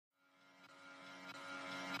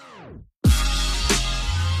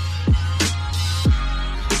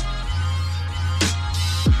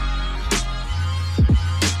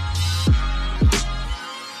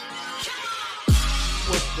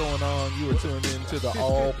tuned in to the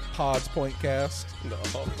All Pods Pointcast. The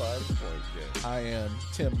All Pods Pointcast. I am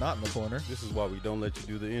Tim, not in the corner. This is why we don't let you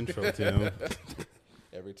do the intro, Tim.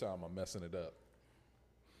 Every time I'm messing it up.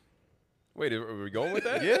 Wait, are we going with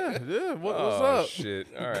that? yeah. What's Oh, up? shit.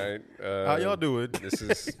 All right. How y'all doing? This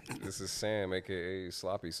is Sam, aka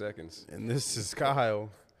Sloppy Seconds. And this is Kyle.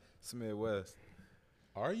 It's Midwest.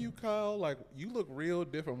 Are you, Kyle? Like, you look real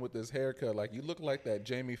different with this haircut. Like, you look like that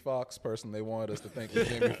Jamie Foxx person they wanted us to think was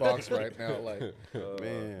Jamie Foxx right now. Like,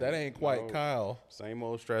 Man, that ain't quite Kyle. Same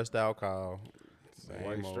old stressed out Kyle.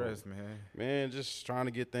 Why you old. stressed, man? Man, just trying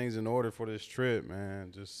to get things in order for this trip,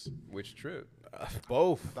 man. Just Which trip?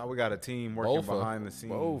 both. Thought we got a team working Both of- behind the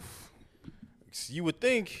scenes. Both. You would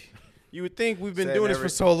think we've been Setting doing this for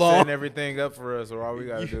so long. Setting everything up for us, or all we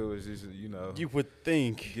got to do is just, You would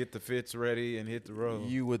think. get the fits ready and hit the road.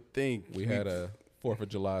 You would think. We had a 4th of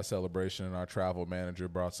July celebration, and our travel manager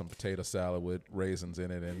brought some potato salad with raisins in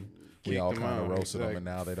it, and we Kicked all them kind of out, roasted them, exactly. and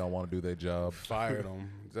now they don't want to do their job. Fired them.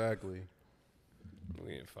 Exactly.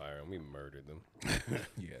 We didn't fire them. We murdered them.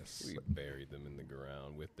 Yes. We buried them in the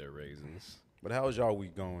ground with their raisins. But how's y'all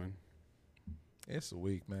week going? It's a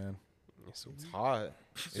week, man. It's hot. It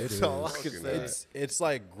That's is. all I can Fucking say. It's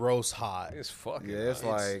like gross hot. It's fucking Yeah, it's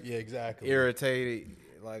hot. like Yeah, exactly. irritated.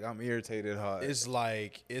 Like I'm irritated hot. It's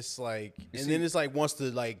like, and see- then it's like wants to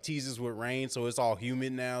like tease us with rain, so it's all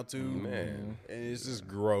humid now too. Man. And it's just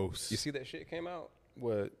gross. You see that shit came out?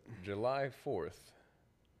 What? July 4th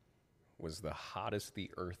was the hottest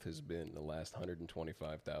the Earth has been in the last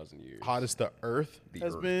 125,000 years. Hottest the earth The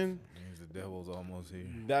has earth. been? Means the devil's almost here.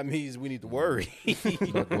 That means we need to worry.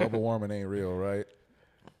 But global warming ain't real, right?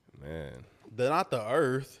 Man. Not the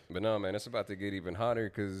earth. But no, man, it's about to get even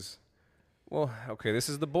hotter because, well, okay, this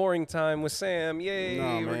is the boring time with Sam. Yay,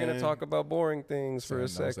 Nah, we're going to man. talk about boring things for a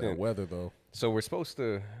Sam knows that second. weather, though. So we're supposed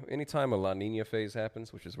to, anytime a La Nina phase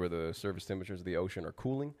happens, which is where the surface temperatures of the ocean are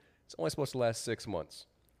cooling, it's only supposed to last 6 months.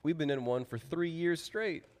 We've been in one for 3 years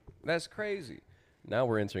straight. That's crazy. Now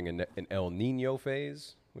we're entering an El Nino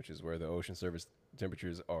phase, which is where the ocean surface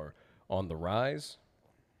temperatures are on the rise.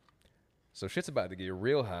 So shit's about to get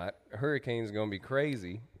real hot. A hurricane's going to be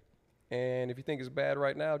crazy. And if you think it's bad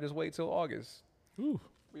right now, just wait till August. Ooh.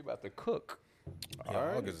 We about to cook. Yeah, All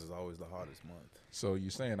right. August is always the hottest month. So you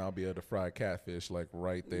saying I'll be able to fry catfish like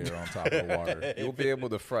right there on top of the water? You'll be able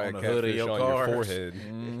to fry On the hood of catfish your on car. your forehead.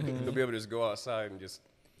 You'll be able to just go outside and just...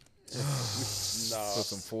 Put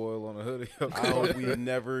some foil on the hood of your I car. hope we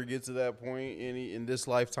never get to that point in this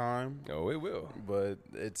lifetime. Oh, it will. But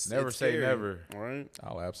it's Never it's say scary, never. right?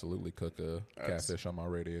 I'll absolutely cook a catfish on my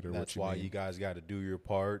radiator. That's what why you you mean? guys got to do your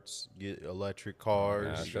parts, get electric cars,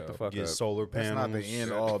 Nah, shut the fuck get up. solar That's panels. not the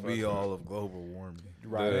end all be all of global warming.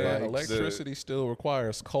 Right. The- Man, the- electricity still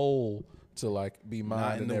requires coal to like be mined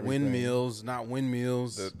Not in and the everything. windmills, not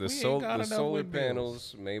windmills. The We ain't solar got enough solar windmills.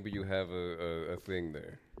 panels, maybe you have a thing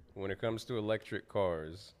there. When it comes to electric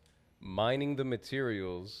cars, mining the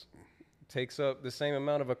materials takes up the same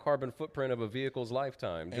amount of a carbon footprint of a vehicle's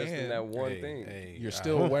lifetime, just in And- that one Hey, thing. hey, You're I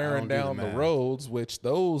still don't wearing do down the math. roads, which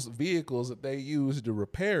those vehicles that they use to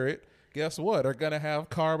repair it, guess what, are going to have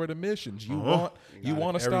carbon emissions. You want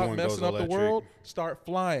Not to if stop everyone goes messing up the electric. world? Start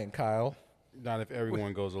flying, Kyle. Not if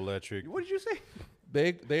everyone goes electric. What did you say?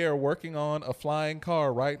 They are working on a flying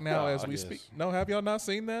car right now as we yes. speak. No, have y'all not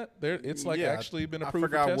seen that? It's like Yeah, actually been I approved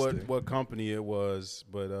forgot for testing. what company it was,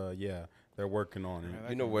 but yeah, they're working on it.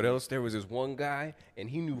 You know what else? There was this one guy, and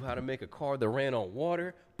he knew how to make a car that ran on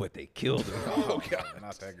water, but they killed him. Oh, God.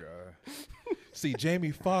 Not that guy. See,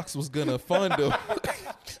 Jamie Foxx was gonna fund him.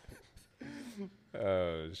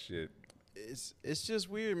 Oh, shit. It's just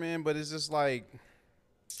weird, man. But it's just like,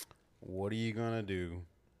 what are you gonna do?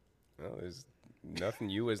 Well, there's nothing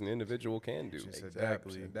you as an individual can do. Just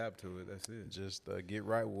Exactly. adapt to it. That's it. Just get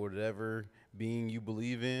right with whatever being you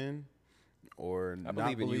believe in, or I not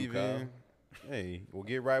believe in you, believe Kyle. in. Hey, well,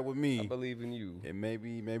 get right with I me, believe in you. and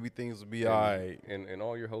maybe things will be all right. And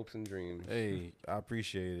all your hopes and dreams. Hey, I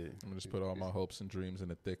appreciate it. I'm gonna just put all my hopes and dreams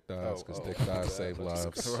into thick thighs because Oh, thick thighs save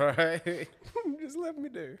lives. Right. Just left me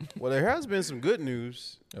there. Well, there has been some good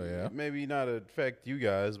news. Oh yeah. Maybe not affect you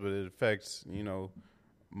guys, but it affects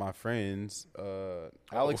my friends.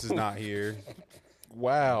 Alex is not here.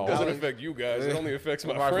 Wow. Doesn't affect you guys. It only affects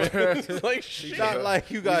my friends. It's like shit. Not like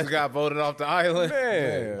you You guys guys. got voted off the island.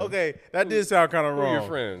 Man. Okay, that did sound kind of Who are wrong. your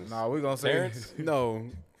friends? Nah, we gonna say Terrence? No.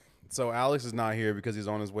 So Alex is not here because he's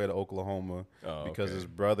on his way to Oklahoma Oh, because okay. his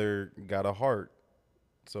brother got a heart.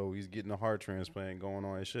 So he's getting a heart transplant going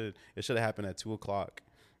on. It should have happened at 2:00.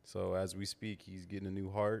 So as we speak, he's getting a new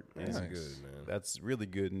heart. That's and good, man. That's really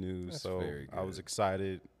good news. That's so very I was good.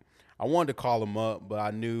 excited. I wanted to call him up, but I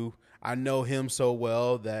know him so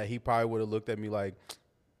well that he probably would have looked at me like,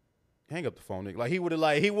 hang up the phone, nigga. Like he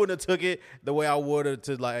wouldn't have took it the way I would have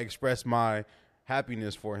to like express my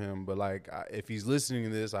happiness for him. But like if he's listening to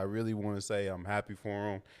this, I really want to say I'm happy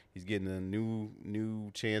for him. He's getting a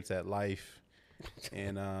new chance at life,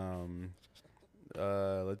 and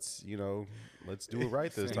let's do it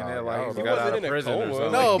right this time. Like he got out of prison or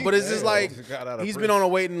something. No, but it's just like he's been on a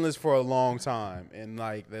waiting list for a long time, and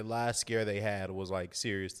like the last scare they had was like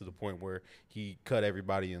serious to the point where he cut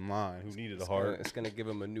everybody in line who needed a heart. It's gonna give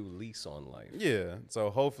him a new lease on life. Yeah, so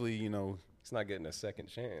hopefully he's not getting a second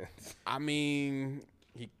chance. I mean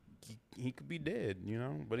he could be dead,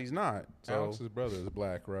 but he's not. So Alex's brother is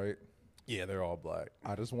black, right? yeah, they're all black.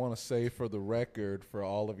 I just want to say for the record, for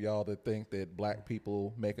all of y'all that think that black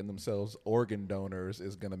people making themselves organ donors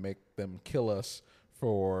is going to make them kill us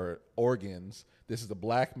for organs, this is a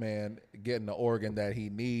black man getting the organ that he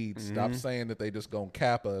needs. Stop saying that they just going to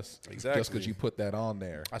cap us just because you put that on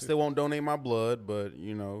there. I still won't donate my blood, but,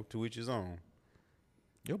 to each his own.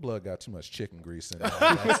 Your blood got too much chicken grease in it.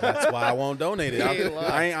 That's why I won't donate it.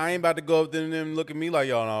 I ain't about to go up there and them look at me like,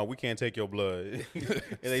 y'all, no, we can't take your blood. And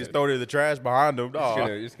they just throw it in the trash behind them.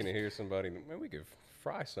 You're just gonna hear somebody, man, we could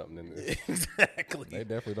fry something in this. Exactly. They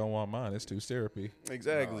definitely don't want mine. It's too syrupy.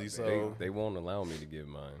 Exactly. So they won't allow me to give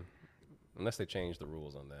mine. Unless they change the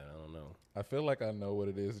rules on that. I don't know. I feel like I know what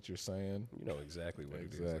it is that you're saying. You know exactly what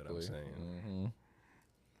it is that I'm saying. Mm-hmm.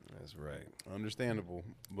 That's right. understandable.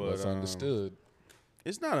 But It's understood.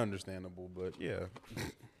 It's not understandable, but yeah.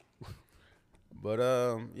 But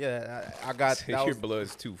yeah, I got Your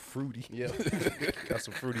blood's too fruity. yeah. Got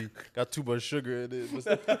some fruity. Got too much sugar in it,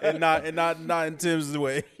 but, and not in Tim's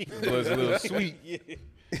way. Blood's a little sweet. Yeah.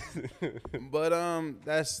 But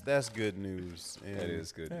that's good news. And That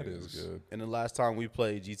is good. That news. is good. And the last time we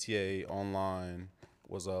played GTA online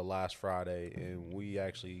was last Friday, and we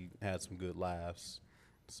actually had some good laughs.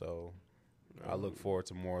 So I look forward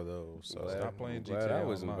to more of those. So Stop playing Glad GTA I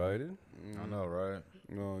was online. invited. I know, right?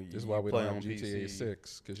 This is why we play don't have on GTA PC.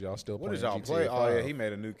 6, because y'all still What playing did y'all GTA play? 5. Oh yeah, he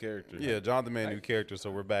made a new character. Yeah, Jonathan made a new character,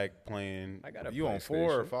 so we're back playing. I got a You on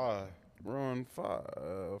 4 or 5? We're on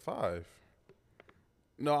five.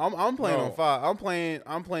 No, I'm playing on 5. I'm playing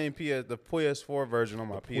the PS4 version on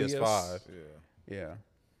my PS5. Yeah. Yeah.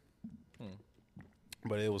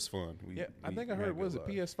 But it was fun. I think I heard, was it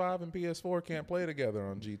PS5 and PS4 can't play together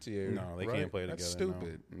on GTA? No, they right? can't play together. That's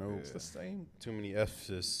stupid. No. It's the same. Too many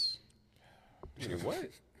F's. What?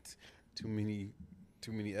 Too many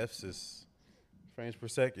F's. Frames per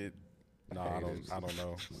second. No, I don't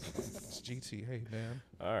know. It's GTA, man.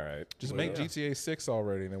 All right. Just make GTA 6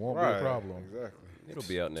 already, and it won't be Right. a problem. Exactly. It'll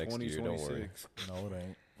be out next year. Don't worry. 2026. No, it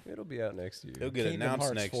ain't. It'll be out next year. It'll get Kingdom announced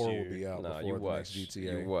Hearts next 4 year. will be out Nah, before you the watch. next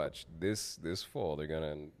GTA. You watch. This fall, they're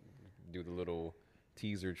gonna do the little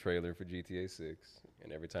teaser trailer for GTA 6,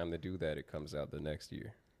 and every time they do that, it comes out the next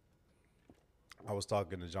year. I was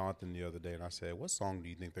talking to Jonathan the other day, and I said, "What song do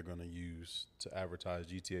you think they're gonna use to advertise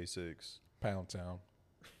GTA 6?" Pound Town.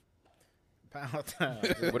 Pound Town.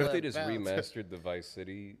 What if they just remastered the Vice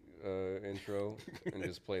City intro and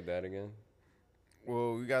just played that again?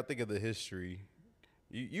 Well, we gotta think of the history.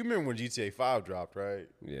 You remember when GTA 5 dropped, right?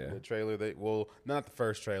 Yeah. The trailer. Not the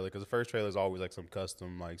first trailer, because the first trailer is always like some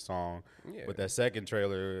custom like song. Yeah. But that second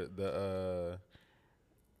trailer,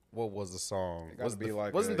 what was the song? gotta be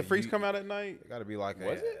like wasn't a the Freaks come out at night? It got to be like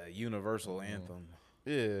a universal anthem.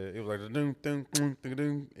 Yeah, it was like doom doom doom doom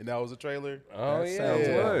doom, and that was the trailer. Oh That yeah, sounds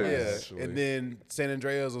it about was. right. Yeah, actually. and then San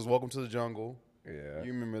Andreas was Welcome to the Jungle. Yeah.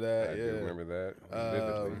 You remember that? I yeah, do remember that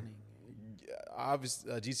vividly.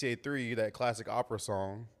 Obviously, GTA 3, that classic opera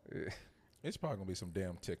song. It's probably gonna be some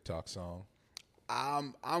damn TikTok song.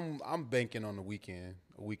 I'm banking on the weekend.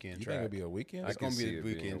 A weekend You track. think it'll be a weekend? It's gonna be a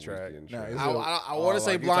weekend track. Nah, is I want to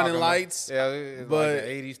say Blinding Lights. Yeah, it's but like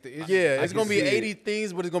the 80s. Yeah, it's can gonna be see it. 80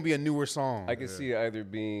 themes, but it's gonna be a newer song. I could see it either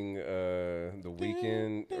being the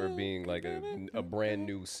weekend or being like a brand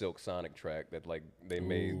new Silk Sonic track that like they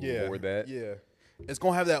made for that. Yeah. It's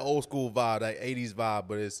gonna have that old school vibe, that 80s vibe,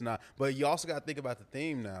 but it's not. But you also gotta think about the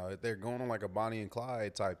theme now. If they're going on like a Bonnie and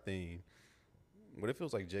Clyde type theme. What if it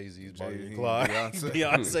feels like Jay-Z's Bonnie and Clyde?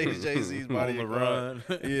 Beyonce's Jay-Z's Bonnie and Run.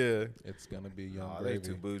 Clyde. Yeah. It's gonna be Young They Gravy.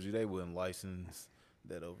 too bougie. They wouldn't license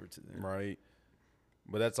that over to them. Right.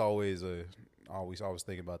 But that's always I was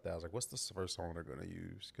thinking about that. I was like, what's the first song they're gonna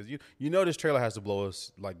use? Because you know this trailer has to blow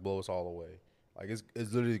us all away. Like it's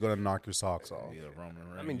literally gonna knock your socks off. Yeah, Roman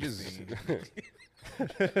Reigns. I mean,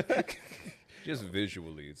 just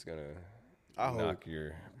visually, it's gonna knock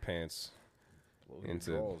your pants Close your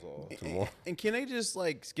into drawers off. tomorrow. And can they just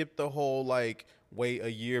like skip the whole like wait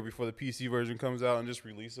a year before the PC version comes out and just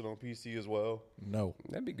release it on PC as well? No.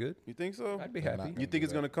 That'd be good. You think so? I'd be They're happy. not You think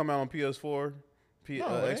it's gonna come out on PS4,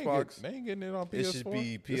 No, they ain't Xbox? they ain't getting it on PS4. It should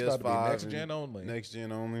be It's about to be PS5, next and gen only. next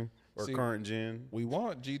gen only, or See, current gen. We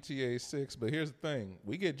want GTA 6, but here's the thing: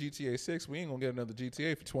 we get GTA 6, we ain't gonna get another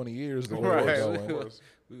GTA for 20 years. The way Right. we're going.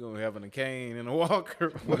 We gonna be having a cane and a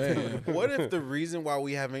walker. Man. What if the reason why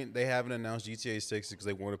they haven't announced GTA 6 is because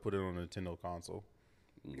they want to put it on a Nintendo console?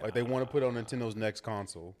 Like they want to put it on Nintendo's next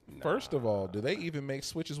console. First of all, do they even make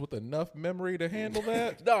Switches with enough memory to handle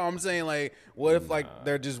that? No, I'm saying like, what if like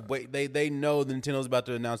they're just wait? They know Nintendo's about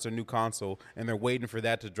to announce their new console, and they're waiting for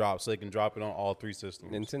that to drop so they can drop it on all three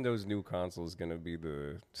systems. Nintendo's new console is gonna be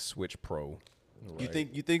the Switch Pro. You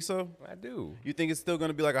think so? I do. You think it's still going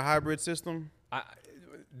to be like a hybrid system?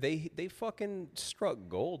 They fucking struck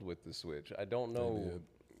gold with the Switch. I don't know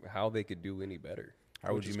how they could do any better.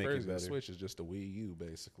 How would Which you is make crazy. it better? The Switch is just a Wii U,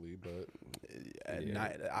 basically. But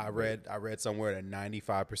I read somewhere that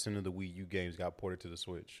 95% of the Wii U games got ported to the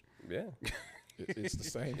Switch. Yeah. it's the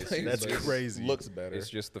same thing. That's but it crazy. Looks better. It's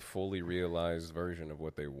just the fully realized version of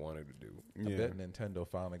what they wanted to do. I bet Nintendo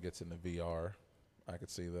finally gets into VR. I could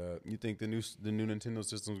see that. You think the new Nintendo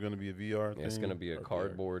system is going to be a VR thing? It's going to be a Or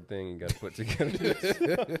cardboard thing you got to put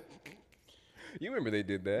together. You remember they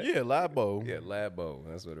did that? Yeah, Labo. Yeah, Labo.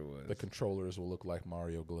 That's what it was. The controllers will look like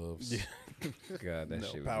Mario gloves. God, that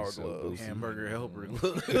shit would power be so glove. goofy. Hamburger helper.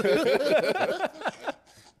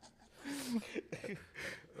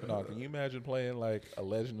 No, can you imagine playing like a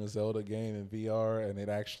Legend of Zelda game in VR and it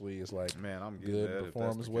actually is like Man, I'm getting good, that if that's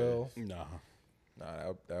performs the well? case. Nah.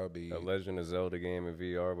 Nah, that would be A Legend of Zelda game in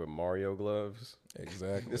VR with Mario gloves.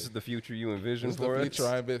 exactly. This is the future you envision This is for the us. future.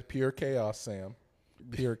 I bet pure chaos, Sam.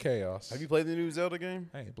 Pure chaos. Have you played the new Zelda game?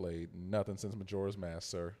 I ain't played nothing since Majora's Mask,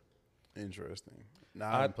 sir. Interesting. Nah,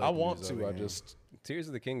 I haven't played the new want Zelda to. I game. just Tears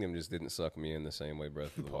of the Kingdom just didn't suck me in the same way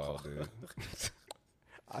Breath of the Wild did.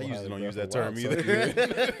 I usually don't use Breath that of the term Wild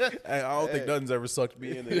either. I don't think nothing's ever sucked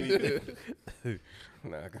me in either.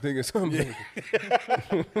 Nah, I can think of something.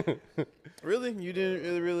 Really? You didn't?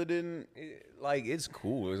 It really didn't? Like, it's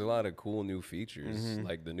cool. There's a lot of cool new features. Mm-hmm.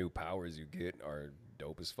 Like, the new powers you get are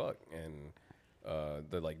dope as fuck. And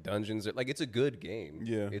the, like, dungeons, are, like, it's a good game.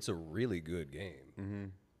 Yeah. It's a really good game. Mm-hmm.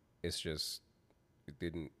 It's just, it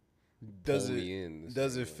didn't Does pull it? me in. the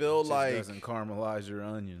Does same it way. feel Just like? doesn't caramelize your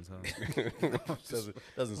onions, huh?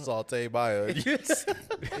 Doesn't saute by onions?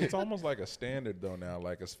 it's almost like a standard though now.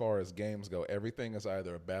 Like as far as games go, everything is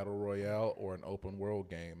either a battle royale or an open world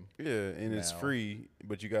game. Yeah, and it's Now. free,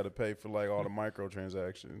 but you got to pay for like all the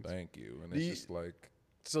microtransactions. Thank you. And Do it's you- just like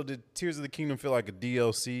So did Tears of the Kingdom feel like a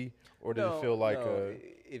DLC, or did it feel like a?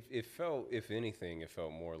 It felt, if anything, it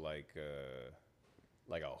felt more like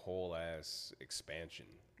a whole ass expansion.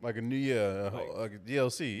 Like a new, like a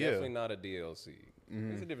DLC, Definitely yeah. not a DLC.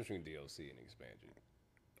 There's a difference between DLC and expansion.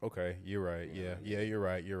 Okay, you're right. Yeah, you're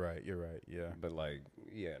right. Yeah. But like,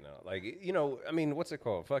 yeah, no, like I mean, what's it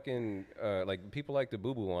called? Fucking like people like to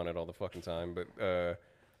boo boo on it all the fucking time. But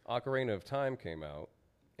Ocarina of Time came out,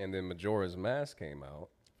 and then Majora's Mask came out.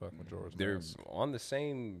 fuck Majora's They're Mask. on the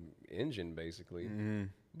same engine basically,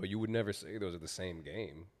 but you would never say those are the same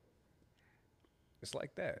game. It's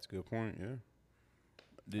like that. That's a good point. Yeah.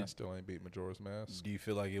 I still ain't beat Majora's Mask. Do you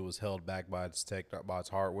feel like it was held back by its tech, not by its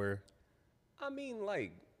hardware? I mean,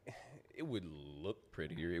 like, it would look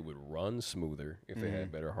prettier. It would run smoother if they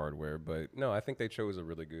had better hardware. But no, I think they chose a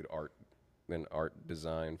really good art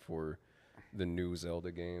design for the new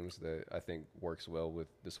Zelda games that I think works well with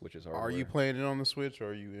the Switch's hardware. Are you playing it on the Switch, or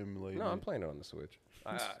are you emulating? No, I'm it? playing it on the Switch.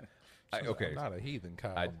 Okay. Okay, I'm not a heathen,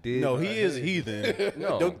 Kyle. I did. No, he is a heathen.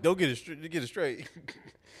 No. don't get it straight.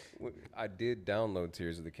 I did download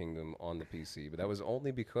Tears of the Kingdom on the PC, but that was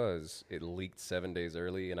only because it leaked 7 days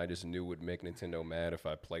early, and I just knew it would make Nintendo mad if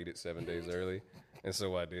I played it 7 days early, and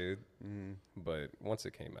so I did. But once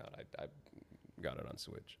it came out, I got it on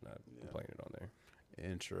Switch, and I'm playing it on there.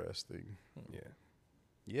 Interesting. Yeah.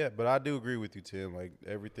 Yeah, but I do agree with you, Tim. Like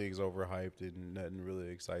everything's overhyped and nothing really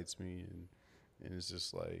excites me, and it's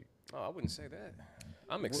just like. Oh, I wouldn't say that.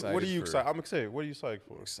 I'm excited. What are you excited? I'm excited. What are you excited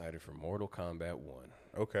for? I'm excited for Mortal Kombat 1.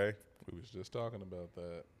 Okay. We was just talking about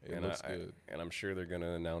that. It And looks good. and I'm sure they're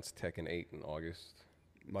gonna announce Tekken 8 in August.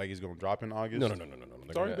 Like he's gonna drop in August? No. They're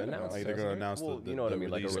already gonna been announce. Like they're gonna announce Well, the you know what I the mean,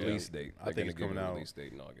 like a release date. I They're think it's gonna give coming a out release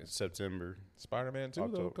date in August. September. Spider-Man 2 though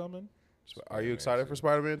October. coming. Are you excited for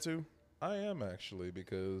Spider-Man 2? I am actually,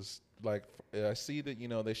 because like I see that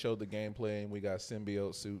they showed the gameplay and we got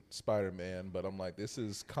symbiote suit Spider-Man, but I'm like, this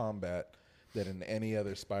is combat. that in any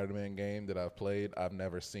other Spider-Man game that I've played, I've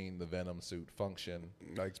never seen the Venom suit function.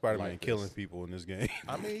 Like Spider-Man Like killing this. people in this game.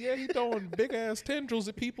 I mean, yeah, he throwing big ass tendrils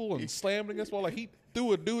at people and slamming against the wall. Like he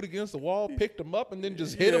threw a dude against the wall, picked him up, and then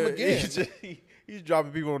just hit him again. He's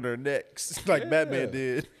dropping people on their necks like Batman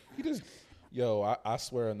did. He just, I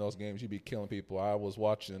swear in those games, you be killing people. I was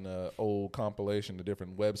watching an old compilation of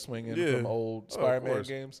different web swinging from old Spider-Man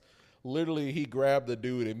games. Literally, he grabbed the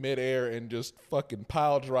dude in midair and just fucking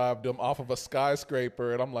pile drived him off of a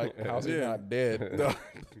skyscraper. And I'm like, how's he not dead?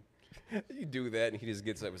 You do that, and he just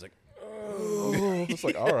gets up. He's like, Oh. It's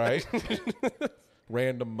like, all right.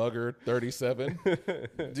 Random mugger 37.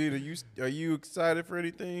 Dude, are you excited for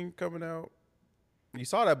anything coming out? You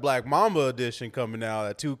saw that Black Mamba edition coming out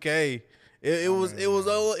at 2K.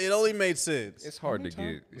 It only made sense. it's hard to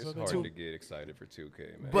get excited for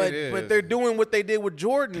 2K, man. But they're doing what they did with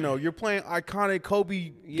Jordan though. You're playing iconic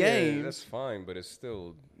Kobe games. That's fine, but it's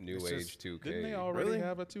still new age 2K. Didn't they already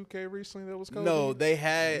have a 2K recently that was Kobe? No, they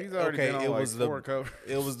had. He's already been on it like was 4 covers.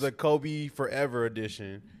 it was the Kobe Forever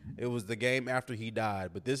edition. It was the game after he died.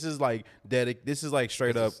 But this is like This is like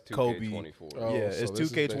straight up This is Kobe. 2K24. Oh, Yeah, so it's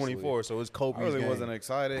this is 2K24, so it's Kobe's I really game. wasn't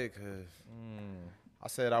excited because I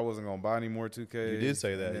said I wasn't gonna buy any more 2K. You did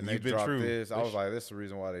say that, And and they you've been dropped true. this. I was like, this is the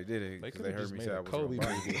reason why they did it They because could they have heard just me made say I a was Kobe gonna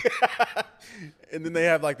buy movie. it. And then they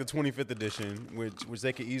have like the 25th edition, which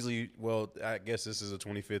they could easily. Well, I guess this is a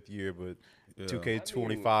 25th year, but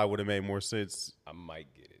 2K25 would have made more sense. I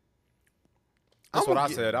might get it. That's what I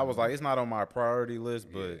said. I was like, it's not on my priority list,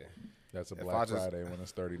 but That's a If I Black just- Friday when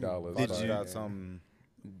it's $30. Did I you- got something.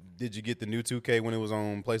 Did you get the new 2K when it was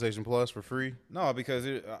on PlayStation Plus for free? No, because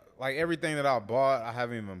like everything that I bought, I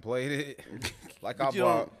haven't even played it. Like I But you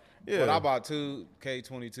bought, don't- but I bought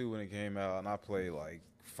 2K22 when it came out, and I played like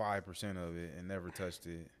 5% of it and never touched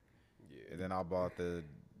it. Yeah. And then I bought the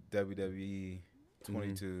WWE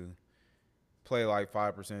 22, played like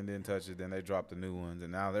 5%, didn't touch it. Then they dropped the new ones,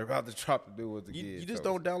 and now they're about to drop the new ones again. You just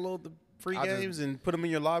So don't download the free I just- games and put them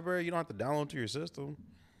in your library. You don't have to download to your system.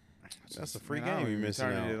 That's a free Man, I game don't you're even missing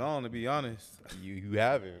turning out. it on, to be honest. You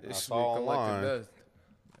haven't. I It's saw collecting online. dust.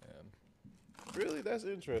 Really, that's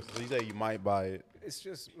interesting. So you say you might buy it. It's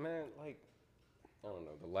just, man, like, I don't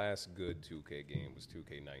know. The last good 2K game was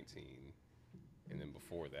 2K19. And then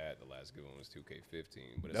before that, the last good one was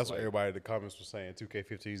 2K15. But it's That's like, what everybody in the comments was saying.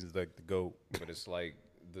 2K15 is like the GOAT. But it's like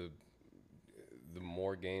the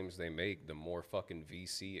more games they make, the more fucking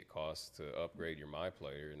VC it costs to upgrade your My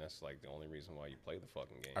Player, and that's like the only reason why you play the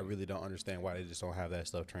fucking game. I really don't understand why they just don't have that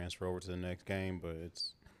stuff transfer over to the next game, but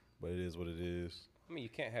it is what it is. I mean, you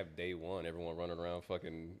can't have day one everyone running around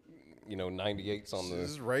fucking, 98s on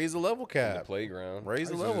Just the raise the level cap. playground. Raise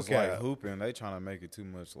the It's level just cap. like hooping. They trying to make it too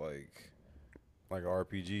much like. Like a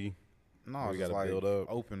RPG. No, We it's gotta like build up.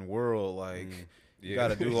 open world. Like you Yeah. got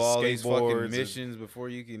to do all these Skateboards fucking and- missions before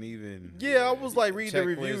you can even. Yeah, I was like reading the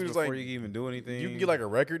checklists reviews. before Like you can even do anything. you can get like a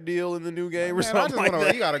record deal in the new game or Man, I something just like wanna,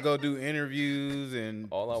 that. You got to go do interviews and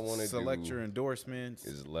All I wanna select do your endorsements.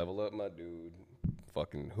 Is level up my dude,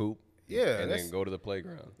 fucking hoop, Yeah, and that's- then go to the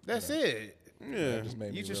playground. That's it. Yeah. Just made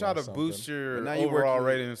You me just try to realize boost something. your But now you overall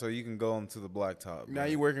working- rating so you can go onto the blacktop. Now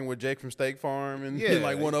you're working with Jake from Steak Farm and Yeah.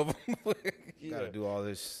 like one of them. got to do all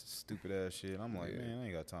this stupid ass shit. I'm like, man, I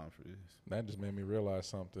ain't got time for this. That just made me realize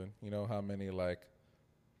something. You know how many like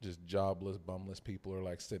just jobless, bumless people are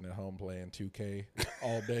like sitting at home playing 2K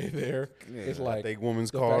all day there. Yeah. It's like Take woman's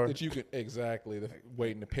the car. fact that you can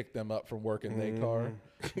waiting to pick them up from work in their car.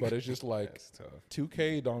 But it's just like That's tough.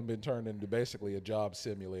 2K done been turned into basically a job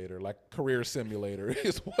simulator, like career simulator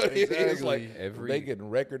is what it is. Like they getting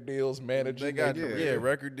record deals, managing. They got their-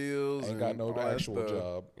 record deals. ain't got and no all that actual stuff.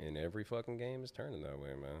 job. And every fucking game is turning that way,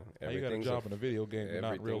 man. How you got a job in a video game, but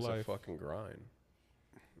not in real everything's a life? fucking grind.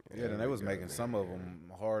 Yeah, then they was making some of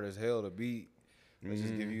them hard as hell to beat. They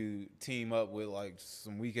just give you team up with like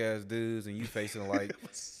some weak ass dudes, and you facing like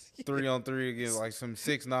 3-on-3 against like some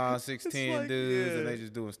 6'9", 6'10" like, dudes, and yeah. they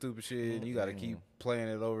just doing stupid shit, and you got to keep playing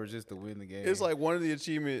it over just to win the game. It's like one of the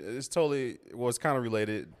achievements. It's totally was kind of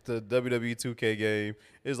related to WWE 2K game.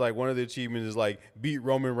 It's like one of the achievements is like beat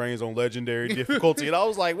Roman Reigns on legendary difficulty, and I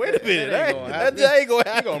was like, wait a minute, That ain't gonna that happen. ain't gonna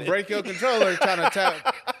you happen. gonna break your controller trying to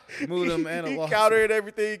tap, move them He analogs. countered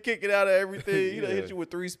everything, kicking out of everything. You know, Yeah. hit you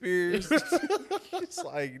with 3 spears. It's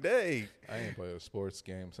like, dang. I ain't played a sports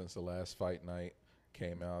game since the last Fight Night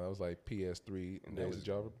came out. That was like PS3 And that days. was Did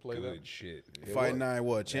y'all ever play Good that? shit. Fight night,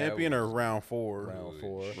 what champion or was round 4? Round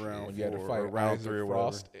 4. Round When you had to 4 fight or round Isaac 3 or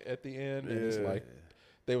Frost at the end, and it's Yeah. like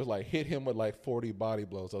they was like hit him with like 40 body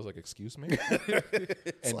blows. I was like, excuse me,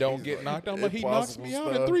 and don't get knocked out. I'm like, he knocks impossible me out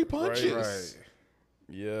in stuff. 3 Right, punches. Right.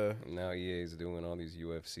 Yeah. And now EA's doing all these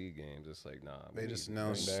UFC games. It's like, nah. They just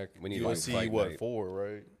announced we need like UFC Fight Night. 4,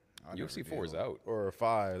 right? UFC 4 is out. Or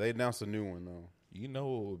 5. They announced a new one though. You know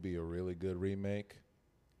what would be a really good remake?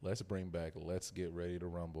 Let's bring back Let's Get Ready to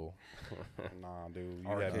Rumble. Nah, dude, you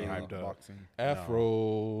got me hyped up. Boxing.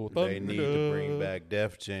 Afro They Thunder. need to bring back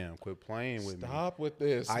Def Jam. Quit playing with me. Stop with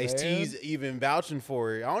this, Ice-T's man. even vouching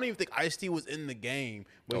for it. I don't even think Ice-T was in the game,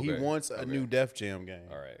 but he Okay. wants a new Def Jam game.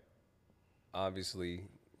 All right. Obviously,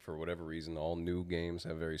 for whatever reason, all new games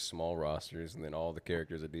have very small rosters, and then all the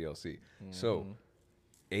characters are DLC. So,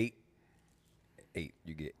 8,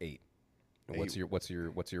 you get 8. And what's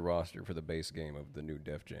your roster for the base game of the new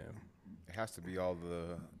Def Jam? It has to be all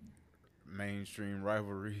the mainstream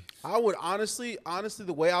rivalries. I would honestly,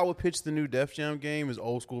 the way I would pitch the new Def Jam game is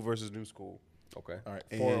old school versus new school. Okay. All right,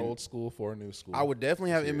 4 And old school, 4 new school. I would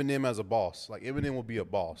definitely have Eminem as a boss. Like Eminem will be a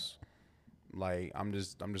boss. Like I'm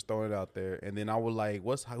just throwing it out there. And then I would like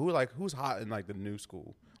who's hot in like the new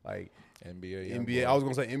school? Like NBA. NBA. I was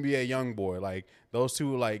gonna say NBA YoungBoy. Like those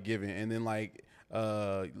two were like giving. And then like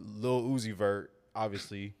Lil Uzi Vert,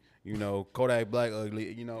 obviously. You know, Kodak Black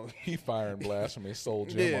Ugly, you know. He firing blasphemy, Soul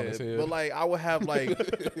Gem on his head. But like I would have like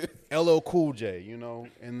LL Cool J, you know,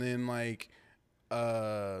 and then like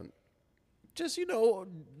just, you know,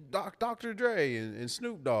 Dr. Dre and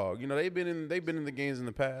Snoop Dogg. You know, they've been in the games in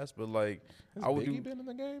the past, but like Has I would Biggie do been in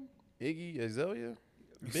the game? Iggy Azalea?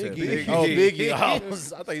 said Biggie. Biggie. Oh, Biggie.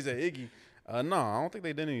 I thought you said Iggy. No, I don't think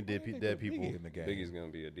they did any I think dead Biggie people. in the game. Biggie's gonna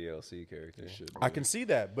be a DLC character. I can see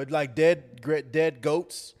that, but like dead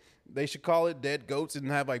goats, they should call it dead goats and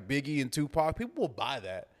have like Biggie and Tupac. People will buy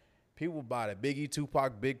that. People will buy that. Biggie,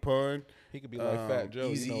 Tupac, Big Pun. He could be like Fat Joe.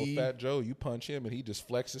 Eazy-E. You know, Fat Joe, you punch him and he just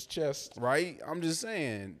flex his chest. Right? I'm just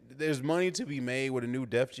saying, there's money to be made with a new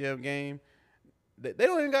Def Jam game. They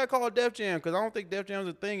don't even got to call it Def Jam because I don't think Def Jam's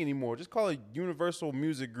a thing anymore. Just call it Universal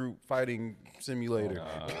Music Group Fighting Simulator.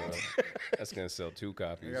 That's gonna sell 2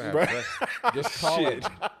 copies. Just call it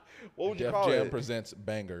What would you Def call Jam it? presents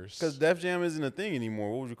bangers. Because Def Jam isn't a thing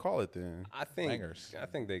anymore. What would you call it then? I think Bangers.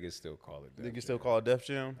 they could still call it. They Def can still Jam. call it Def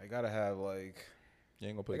Jam? They gotta have like You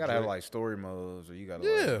ain't gonna put they gotta have Drake- like story modes, or you gotta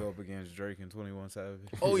Yeah. like, go up against Drake and 21 Savage.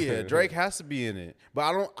 Oh, yeah. Drake has to be in it.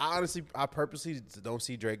 But I purposely don't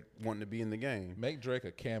see Drake wanting to be in the game. Make Drake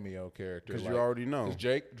a cameo character. Because you already know. 'cause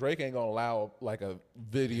Drake ain't gonna allow like a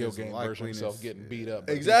video His game version of himself likeliness, getting yeah. beat up.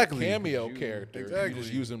 But Exactly. he's a cameo character. You Exactly.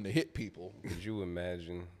 just use him to hit people. Could you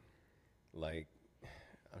imagine, like,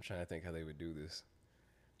 I'm trying to think how they would do this.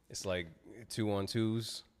 It's like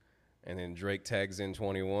 2-on-2s, and then Drake tags in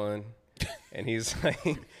 21, and he's like,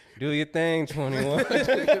 "Do your thing, 21."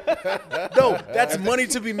 No, that's money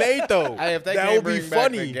to be made, though. Hey, if they that can't would be bring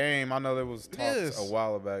back the funny. game, I know there was talks Yes. a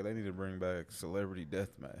while back. They need to bring back Celebrity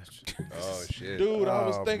Deathmatch. Oh shit, Dude, I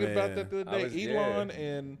was Oh, thinking about man. that the other I day. was- Elon yeah.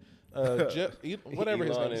 and whatever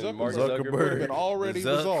his Elon name is, and Mark Zuckerberg, Zuckerberg. have been already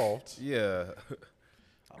Zuck. resolved. Yeah,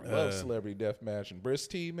 I love Celebrity Deathmatch and Briss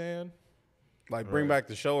T, man. Like, bring back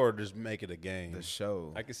the show or just make it a game. the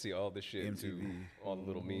show. I can see all this shit too. MTV. All the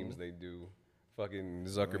little memes they do. Fucking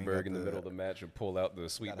got Zuckerberg in the the- middle of the match and pull out the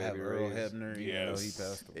Sweet Gotta have Baby Earl Rays. Hebner. You know, he Yes.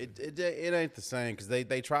 passed away. It ain't the same because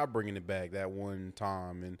they tried bringing it back that one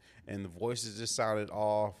time and the voices just sounded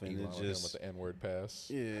off and Elon it with him with just the N-word pass.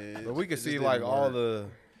 yeah. But we it can just see didn't like all work. the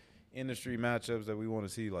industry matchups that we want to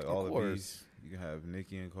see, like all of course. these. You can have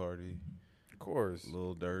Nicki and Cardi, Of course.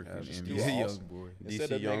 Lil Durk, and just NBA do all- Youngboy. Instead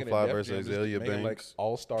DC of Young making it Fly Def versus Jam, just Azalea make it like Banks.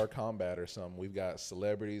 All-Star Combat or something. We've got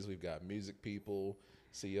celebrities, we've got music people,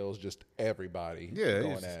 CEOs, just everybody Yeah,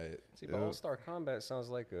 going it's- at it. See, but All Star Combat sounds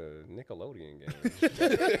like a Nickelodeon game.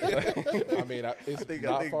 I mean, it's I think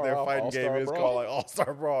not far their off fighting All-Star game is Brawl, called like All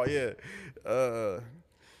Star Brawl. Yeah.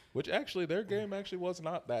 which actually their game actually was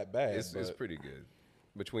not that bad. it's but- pretty good.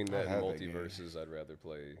 Between that and had that game. Multiverses, I'd rather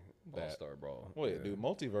play That- All Star Brawl. Wait, dude,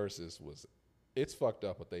 Multiverses was. It's fucked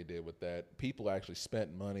up what they did with that. People actually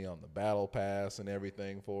spent money on the battle pass and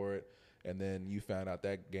everything for it, and then you found out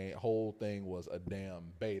that whole thing was a damn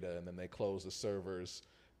beta, and then they closed the servers,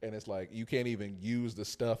 and it's like you can't even use the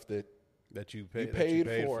stuff that You you paid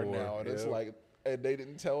for now, and it's like, and they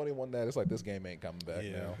didn't tell anyone that. It's like this game ain't coming back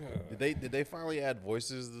now. Did they finally add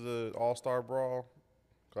voices to the All Star Brawl?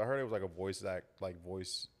 'Cause I heard it was like a voice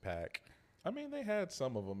pack. I mean, they had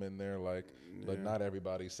some of them in there, but not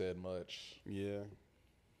everybody said much. Yeah.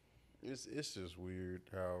 It's just weird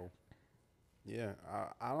how. Yeah,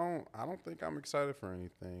 I don't think I'm excited for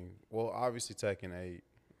anything. Well, obviously Tekken 8,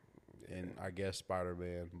 and I guess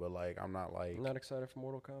Spider-Man, but like I'm not like I'm not excited for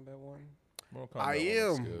Mortal Kombat 1. Mortal Kombat I 1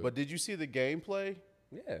 looks am. good. But did you see the gameplay?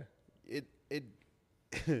 Yeah. It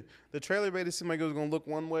the trailer made it seem like it was gonna look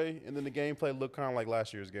one way, and then the gameplay looked kind of like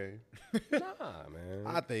last year's game. Nah, man.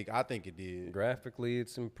 I think it did. Graphically,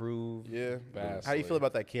 it's improved. Yeah. Vastly. How do you feel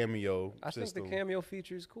about that cameo I system? think the cameo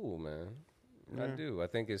feature is cool, man. I do. I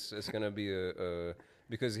think it's gonna be a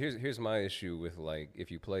because here's my issue with like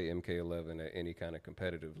if you play MK11 at any kind of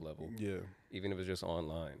competitive level, Yeah. even if it's just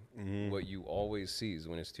online, what you always see is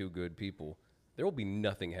when it's two good people, there will be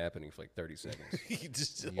nothing happening for like 30 seconds.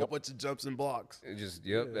 Just a whole bunch of jumps and blocks. It just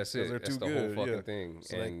that's 'Cause it. they're That's too the good, whole yeah. fucking thing.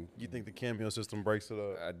 So and you think the cameo system breaks it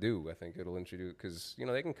up? I do. I think it'll introduce because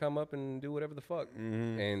they can come up and do whatever the fuck,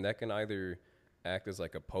 and that can either act as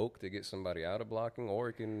like a poke to get somebody out of blocking, or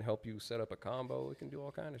it can help you set up a combo. It can do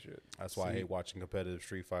all kind of shit. That's why I hate watching competitive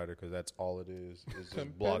Street Fighter because that's all it is. It's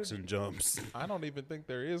just blocks and jumps. I don't even think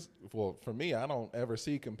there is. Well, for me, I don't ever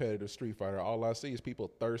see competitive Street Fighter. All I see is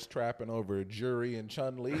people thirst trapping over Jury and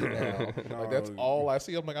Chun-Li now. Like that's all I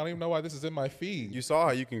see. I'm like, I don't even know why this is in my feed. You saw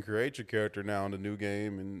how you can create your character now in the new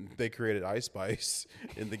game, and they created Ice Spice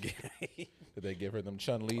in the game. Did they give her them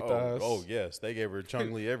Chun-Li thighs? Oh yes, they gave her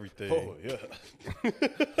Chung-Li everything. Oh, yeah.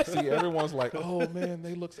 See, everyone's like, oh man,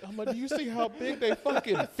 they look. I'm like, do you see how big they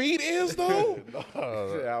fucking feet is though?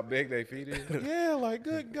 How big they feet is? Yeah, like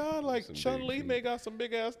good God, like Some big Chun-Li feet. may got some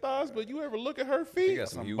big ass thighs, but you ever look at her She feet? got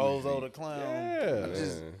some huge Bozo feet. the Clown.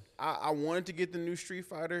 Yeah. I wanted to get the new Street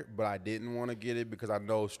Fighter, but I didn't want to get it because I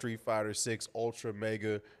know Street Fighter 6 Ultra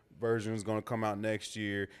Mega version is going to come out next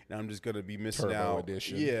year, and I'm just going to be missing Turbo out.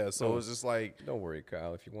 edition. Yeah, so it's just like, Don't worry,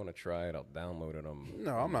 Kyle. If you want to try it, I'll download it.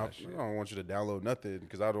 no, I'm not. I don't want you to download nothing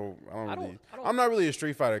because I don't don't- I'm not really a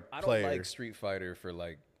Street Fighter I don't player. like Street Fighter for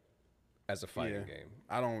like as a fighting game.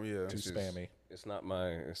 I don't. Yeah, Too It's just- spammy. It's not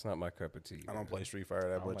my cup of tea. I don't play Street Fighter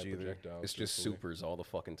that I don't much like either. projectiles, It's just truthfully. supers all the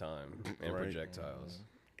fucking time and Right. projectiles.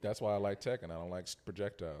 That's why I like Tekken. I don't like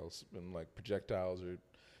projectiles. And like projectiles are,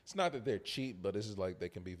 it's not that they're cheap, but it's just like they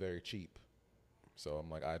can be very cheap. So I'm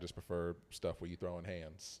like, I just prefer stuff where you throw in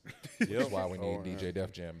hands. That's why we need DJ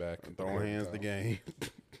Def Jam back. Throwing hands the game.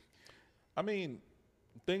 I mean,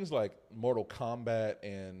 things like Mortal Kombat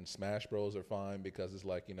and Smash Bros are fine because it's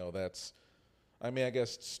like, that's, I mean, I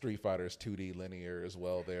guess Street Fighter is 2D linear as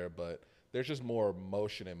well there, but there's just more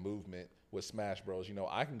motion and movement with Smash Bros.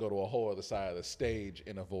 I can go to a whole other side of the stage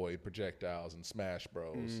and avoid projectiles in Smash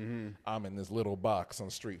Bros. I'm in this little box on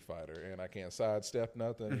Street Fighter and I can't sidestep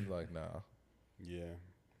nothing. Like, nah. Yeah,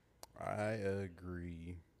 I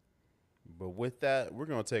agree. But with that, we're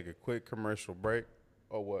gonna take a quick commercial break.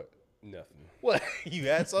 Or what? Nothing. What? You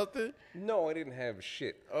had something? No, I didn't have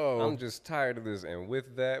shit. Oh. I'm just tired of this. And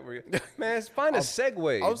with that, man, find a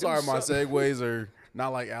segue. I'm Do sorry, my something. segues are not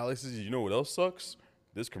like Alex's. You know what else sucks?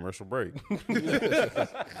 This commercial break.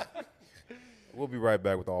 We'll be right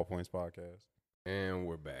back with All Points Podcast. And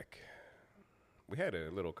we're back. We had a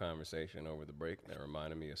little conversation over the break that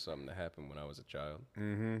reminded me of something that happened when I was a child.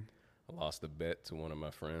 Mm-hmm. I lost a bet to one of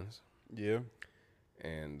my friends. Yeah.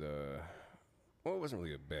 And, well, it wasn't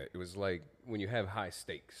really a bet. It was like when you have high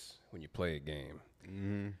stakes when you play a game.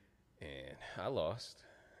 Mm-hmm. And I lost.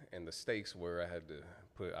 And the stakes were I had to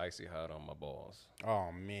put icy hot on my balls.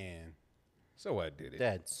 Oh man, So I did it.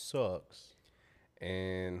 that sucks.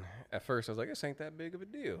 And at first I was like, this ain't that big of a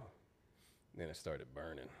deal. Then it started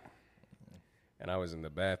burning. And I was in the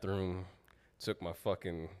bathroom, took my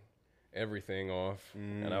fucking everything off,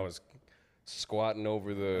 and I was squatting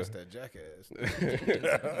over That's the that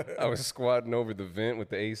jackass. I was squatting over the vent with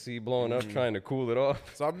the AC blowing up, trying to cool it off.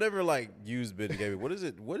 So I've never like used bit gaming. What is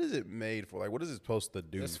it? What is it made for? Like, what is it supposed to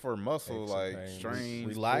do? It's for muscle, Aches and like pains. strains.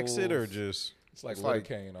 Relax it or pulls. just? It's like It's like-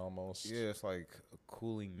 lidocaine almost. Yeah, it's like a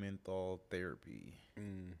cooling menthol therapy.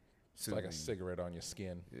 It's like a cigarette on your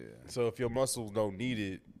skin. Yeah. So if your muscles don't need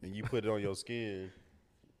it and you put it on your skin,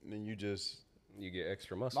 then you just You get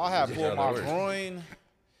extra muscle. I have That's pulled how my that works. groin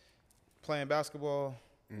playing basketball.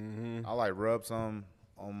 I like rub some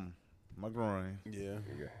on my groin. yeah.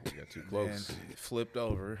 You got too And close. it flipped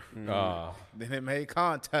over. Ah, Then it made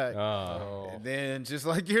contact. And then just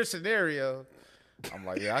like your scenario, I'm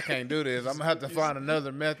like, yeah, I can't do this. I'm gonna have to find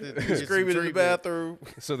another method. To get some Screaming in the treatment. bathroom.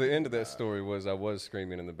 So the end of that story was I was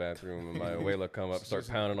screaming in the bathroom, and my abuela come up, start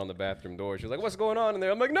pounding on the bathroom door. She's like, "What's going on in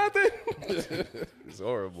there?" I'm like, "Nothing." It's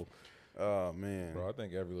horrible. Oh man. Bro, I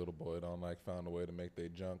think every little boy found a way to make their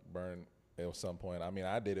junk burn at some point. I mean,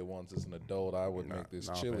 I did it once as an adult. I would make this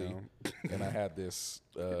chili, and I had this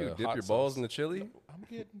You dip hot your balls sauce. in the chili? I'm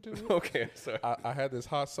getting to it. Okay, sorry. I had this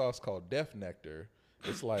hot sauce called Death Nectar.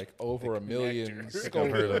 It's like over 1 million I've heard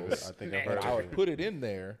of it. Scovilles. I think I've And heard I of would it. put it in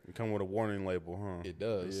there. It come with a warning label, huh? It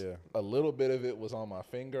does. Yeah. A little bit of it was on my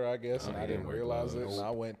finger, I guess, and I didn't wear realize it. gloves. And I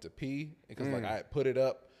went to pee because like I had put it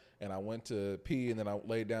up, and I went to pee, and then I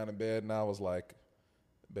laid down in bed, and I was like,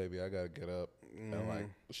 baby, I gotta get up. And I'm like,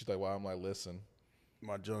 she's like, well, I'm like, listen,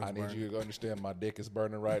 My junk's I need burning. you to understand my dick is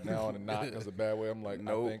burning right now, and not in a bad way. I'm like,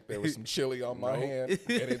 Nope. I think there was some chili on my hand,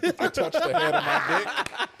 and I touched the head of my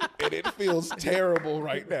dick, and it feels terrible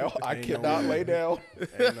right now. I Ain't no cannot way. lay down.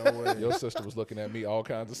 Ain't no way. Your sister was looking at me all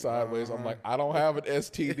kinds of sideways. I'm like, I don't have an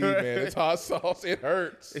STD, man. It's hot sauce. It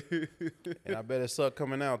hurts. And I bet it sucked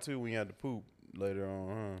coming out too when you had to poop later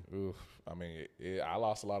on, huh? Oof. I mean, I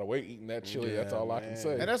lost a lot of weight eating that chili. Yeah, That's all I can man.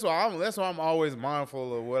 say. And that's why I'm always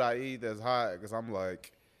mindful of what I eat that's hot, because I'm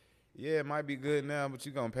like, yeah, it might be good now, but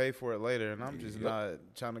you're gonna pay for it later, and I'm just not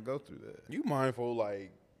trying to go through that. You mindful,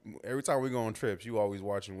 like, every time we go on trips, you always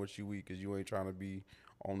watching what you eat because you ain't trying to be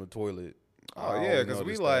on the toilet. Oh I yeah, always because we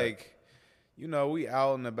notice that. like, we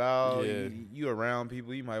out and about. Yeah. You around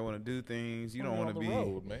people. You might want to do things. You don't want to be.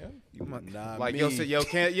 road, man. You might, Nah, like me.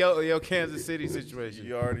 your Kansas City situation.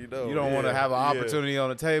 You already know. You don't want to have an Yeah. opportunity on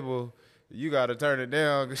the table. You got to turn it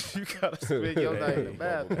down because you got to spend your night in the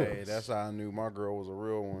bathroom. Hey, that's how I knew my girl was a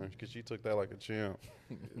real one because she took that like a champ.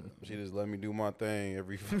 She just let me do my thing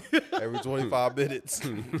every 25 minutes.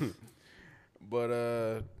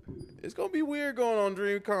 But it's gonna be weird going on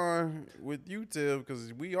DreamCon with you, Tim,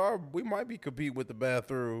 because we might be competing with the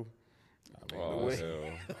bathroom. Oh, way-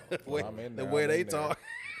 hell. Way- I'm in the there, way I'm they in there. talk.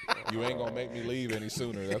 You ain't gonna make me leave any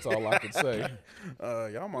sooner. That's all I can say.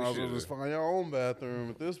 Y'all might as well just find your own bathroom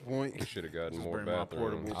at this point. We should have gotten more bring my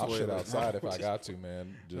bathrooms. portable I'll shit toilet. outside if I got to,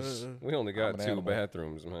 man. Just We only got I'm an 2 animal.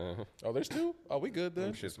 bathrooms, man. oh, there's 2. Oh, we good then.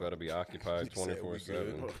 Them shit's got to be occupied Said we 24/7.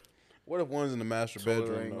 good. What if one's in the master Toilet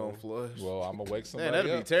bedroom? ain't gonna flush. Well, I'm gonna wake somebody Man,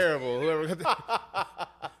 that'd be up. terrible. Whoever got that.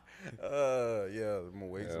 Yeah, I'm gonna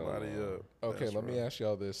wake Hell somebody no. up. Okay, That's let me right. ask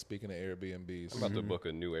y'all this. Speaking of Airbnbs, I'm about to book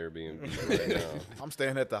a new Airbnb right now. I'm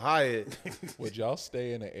staying at the Hyatt. would y'all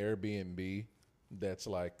stay in an Airbnb that's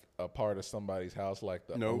like a part of somebody's house, like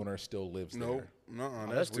the Nope. owner still lives Nope. there? No, Oh,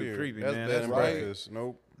 that's that's too weird. creepy, That's man. bed That's and right. breakfast.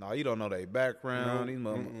 Nope. No, you don't know their background. These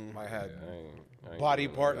might have I ain't body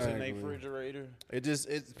doing parts that. in their agree. refrigerator.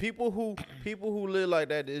 It's people who live like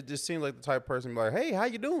that. It just seems like the type of person like, hey, how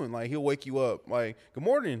you doing? Like he'll wake you up, like, good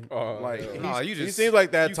morning. Like yeah. No, he seems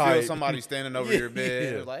like that you type. feel somebody standing over Yeah, your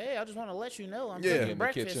bed. yeah. Like, hey, I just want to let you know I'm Yeah. cooking In the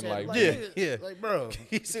breakfast. kitchen, at, like, Yeah, nigga, yeah. Like, bro.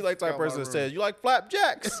 he seems like the type of Got my person that room. says, you like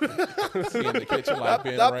flapjacks? In the kitchen like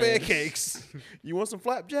Ben Not Rames. pancakes. You want some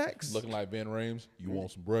flapjacks? Looking like Ben Rames. You want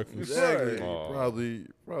some breakfast? Exactly. Aw.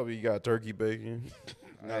 Probably you got turkey bacon.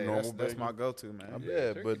 Not Hey, normal that's bacon. my go-to, man. I Yeah, bet,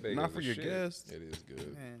 turkey but bacon not is for the your shit. guests. It is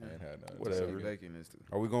good. Man. I ain't had none. Whatever. Turkey bacon is too.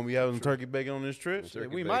 Are we gonna be having turkey bacon on this trip? Turkey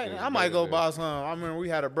We bacon might. is I might go better buy some. I remember we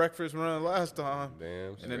had a breakfast run last time,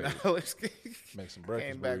 Damn and then straight. Alex Make some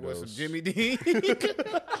breakfast came back with some burritos. Jimmy Dean.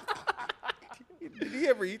 Did he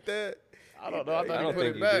ever eat that? I don't know. I thought I he don't put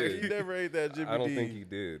think it he back. did. He never ate that Jimmy I don't D. think he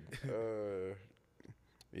did.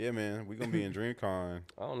 Yeah, man, we gonna be in DreamCon.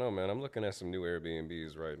 I don't know, man. I'm looking at some new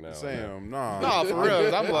Airbnbs right now. Sam, nah. Nah, for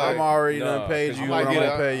real. I'm like, I'm already Nah, done paid 'cause you. I What might I'm get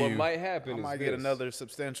gonna pay What you. might happen I is might this. get another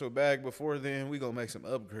substantial bag before then. We gonna make some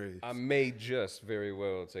upgrades. I may just very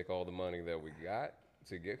well take all the money that we got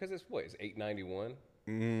to get, because it's $891,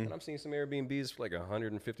 and I'm seeing some Airbnbs for like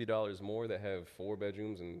 $150 more that have 4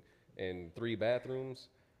 bedrooms and 3 bathrooms.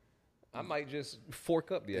 I might just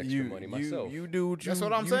fork up the extra money myself. You do what you. That's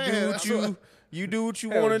what I'm you saying. Do what That's you, what- you do what you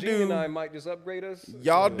Hell, want to Gene and I do. might just upgrade us.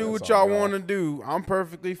 Y'all So do that's what y'all on y'all. want to do. I'm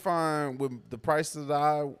perfectly fine with the price that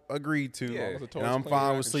I agreed to, Yeah. the toilet's and I'm clean, I fine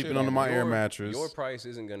can with shit sleeping on under it. my air Your- mattress. Your price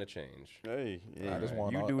isn't gonna change. Hey, yeah, I just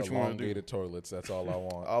want you do what you want to do. elongated toilets. That's all I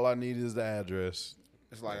want. All I need is the address.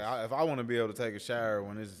 It's like if I want to be able to take a shower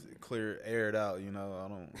when it's clear, aired out, I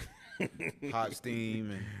don't hot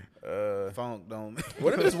steam and funk don't.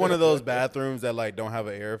 What if it's one of those bathrooms that like don't have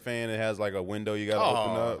an air fan? It has like a window you gotta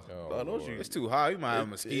open up. Oh, don't you? It's too hot. You might have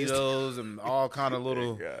mosquitoes and all kind of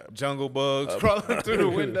little God. jungle bugs crawling through the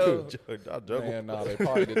window. I'll juggle. Man, no, they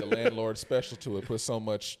probably did the landlord special to it. Put so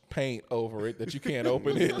much paint over it that you can't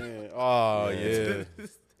open it. Man. Oh yeah.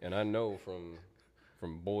 And I know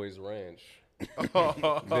from Boys Ranch,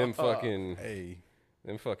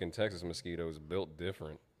 them fucking Texas mosquitoes built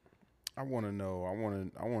different. I want to know. I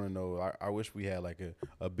want to know. I wish we had like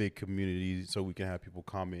a big community so we can have people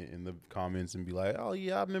comment in the comments and be like, "Oh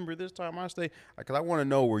yeah, I remember this time I stayed." Because I want to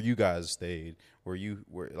know where you guys stayed, where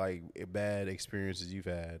like bad experiences you've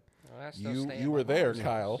had. You were there,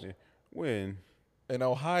 Kyle, When? in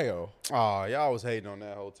Ohio. Oh, y'all was hating on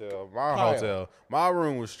that hotel. My Kyle. hotel. My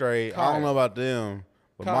room was straight. I Kyle. don't know about them,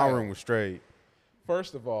 but my Kyle. room was straight.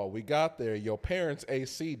 First of all, we got there. Your parents'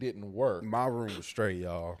 AC didn't work. My room was straight,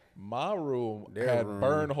 y'all. My room Their had room-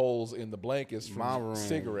 burn holes in the blankets from My room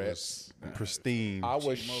cigarettes. was pristine. I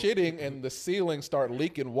was shitting and the ceiling started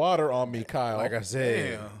leaking water on me, Kyle. Like I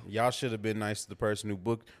said, y'all should have been nice to the person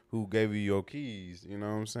who gave you your keys. You know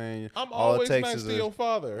what I'm saying? I'm All it always takes nice is to your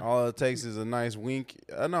father. All it takes is a nice wink.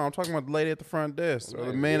 No, I'm talking about the lady at the front desk or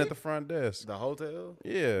the man at the front desk. The hotel?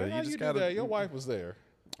 Yeah, How you just do gotta. that? Your wife was there.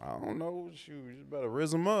 I don't know. Shoot, you just better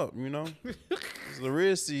rizz them up. You know, it's the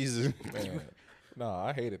Riz season. Man, no,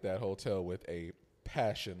 I hated that hotel with a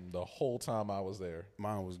passion the whole time I was there.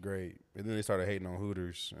 Mine was great, and then they started hating on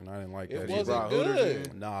Hooters, and I didn't like It that. wasn't brought Hooters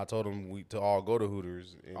good. Nah, I told them to all go to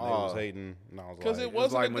Hooters, and they was hating. And I was 'Cause like, it It was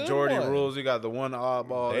wasn't like a good majority one. rules. You got the one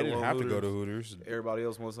oddball. they that didn't want have to go to Hooters. Hooters. Everybody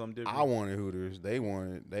else wants something different. I wanted Hooters. They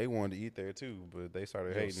wanted to eat there too, but they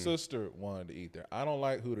started Your hating. sister wanted to eat there. I don't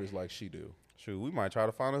like Hooters like she do. Shoot, we might try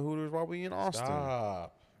to find a Hooters while we in Austin.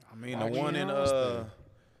 Stop. I mean, Why the you one in in Austin?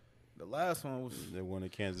 the last one was. The one in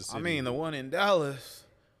Kansas City. I mean, the one in Dallas.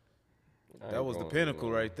 I That ain't was the going pinnacle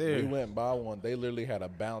nowhere. right there. We went by one. They literally had a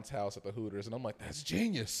bounce house at the Hooters, and I'm like, that's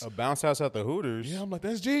genius. a bounce house at the Hooters. Yeah, I'm like,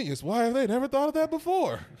 that's genius. Why have they never thought of that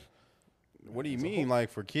before? What do you mean,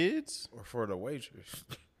 like for kids? Or for the waitress.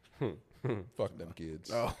 Fuck them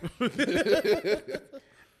kids. Oh.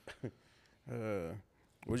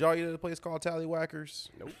 Would y'all eat at a place called Tallywhackers?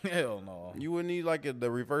 Hell no. You wouldn't eat like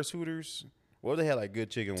the reverse Hooters? What if they had like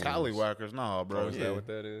good chicken wings? Tallywhackers, nah, bro. Oh, is that what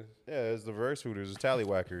that is? Yeah, it's the reverse Hooters. It's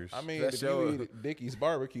Tallywhackers. I mean, That's if you eat at Dickie's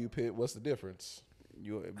barbecue pit, what's the difference?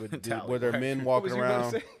 Were there men walking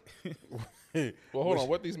around? Well, hold on.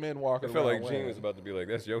 What these men I walking felt around like Gene wearing? was about to be like,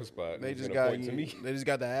 "That's your spot." They He's just gonna got point to me. they just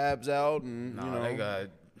got the abs out and Nah, you know they got.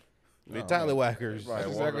 they Tallywhackers. Right. That's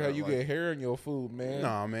exactly walking how you like- get hair in your food, man.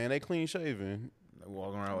 Nah, man, they clean shaven. They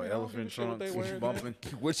walking around with I don't give a elephant shit what they trunks, wearing,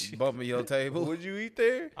 bumping, bumping your table. Would you eat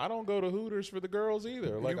there? I don't go to Hooters for the girls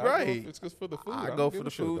either. Like, You I go right. if it's just for the food. I don't go give for a the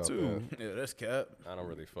shit food about too. that. Yeah, that's cap. I don't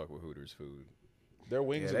really fuck with Hooters food. Their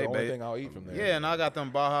wings Yeah, are the they only ba- thing I'll eat from there. Yeah, and I got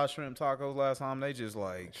them Baja shrimp tacos last time. They just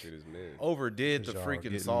like Shit is mid. overdid the Y'all freaking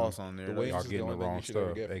getting- sauce on there. the They- wings Y'all is the getting the only thing wrong you should ever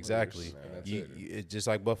stuff. get from Exactly. Hooters, and that's You, it. it's just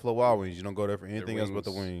like Buffalo Wild Wings. You don't go there for Their anything else but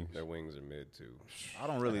the wings. Their wings are mid too. I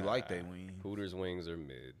don't really like they wing, Hooters wings are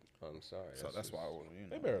mid. I'm sorry. so that's why.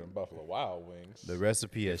 They better than Buffalo Wild Wings. The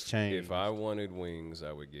recipe has changed. If I wanted wings,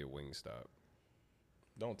 I would get Wingstop.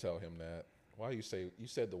 Don't tell him that. Why you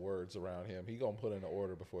said the words around him? He gonna put in an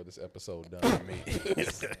order before this episode done with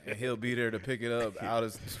me. And he'll be there to pick it up out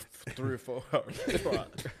of 3 or 4 hours.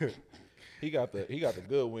 He got the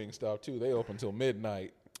good wing stop too. They open till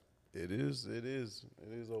midnight. It is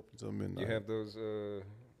open till midnight. You have those.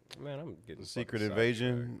 Man, I'm getting the Secret fucking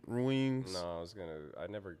Invasion wings. sidetracked. No, I was gonna. I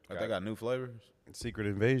never. They got new flavors. Secret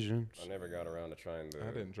Invasion. I never got around to trying the. I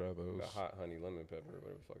didn't try those. The hot honey lemon pepper,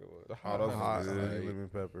 whatever the fuck it was. The Oh, those honey Hot is honey, like- lemon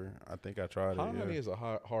pepper. I think I tried hot it. honey Yeah. is a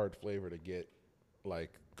hard flavor to get,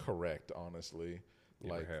 like, correct. Honestly, You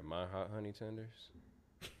like, ever had my hot honey tenders?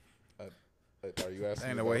 are you asking?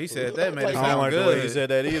 Ain't me the way about he food? said that made it I don't sound like good. the way he said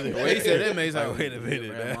that either. The way he said that made it sound Like, wait a minute,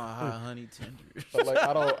 Man, man. my hot honey tenders. But, like,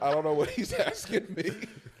 I don't know what he's asking me.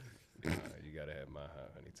 You gotta have my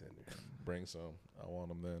hot honey tenders. Bring some. I want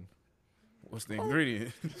them then. What's the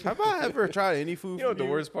ingredient? Have I ever tried any food? You know what from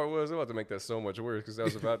the worst part was? I'm about to make that so much worse because I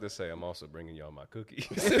was about to say I'm also bringing y'all my cookies.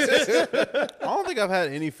 I don't think I've had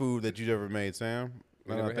any food that you've ever made, Sam.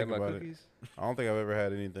 You Now that I never had think my about it. cookies? I don't think I've ever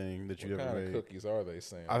had anything that What you ever kind of made. cookies are they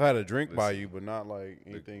saying? I've had a drink by you, but not like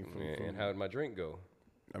anything from. Yeah, and how did my drink go?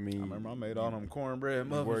 I mean, I remember I made all them cornbread you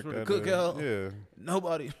muffins worked for the at cookout. Yeah.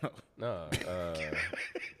 Nobody. Nah,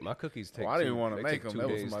 my cookies take. I didn't two- want to they make take them. 2 That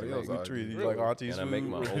was days to somebody make. else. We idea. treated you Really? like auntie's And I food. make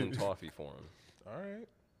my own toffee for them. All right.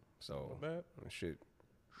 So Not bad. shit.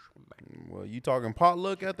 Well, you talking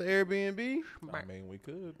potluck at the Airbnb? I mean, we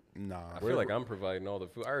could. Nah. I feel like I'm providing all the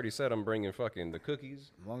food. I already said I'm bringing fucking the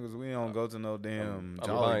cookies. As long as we don't go to no damn I'm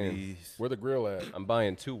Jolly buying- Bees. Where the grill at? I'm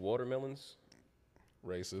buying 2 watermelons.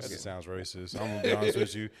 Racist. That just sounds racist. I'm gonna be honest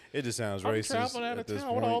with you. It just sounds I'm racist. traveling out at of this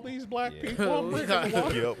town with all point. these black Yeah. people. I'm bringing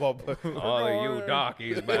water. Yep, All of you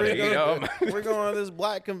darkies better eat them. we're going to this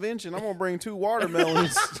black convention. I'm gonna bring 2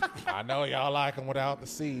 watermelons. I know y'all like them without the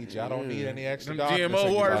seeds. Y'all don't need any extra Them darkness GMO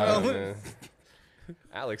in your watermelon. life. Man.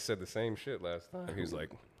 Alex said the same shit last time. He was like,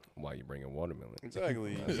 "Why you bringing watermelon?"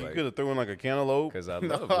 Exactly. I was You like- could have thrown like a cantaloupe, Because I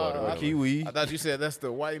love a watermelon. kiwi. I thought you said that's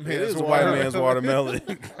the white It man's is a white man's watermelon.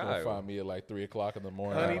 You'll Kyle, find me at like 3 o'clock in the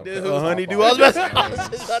morning. Honeydew. A honeydew. I was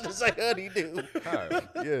about to say honeydew. Kyle,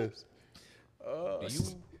 Yes. do you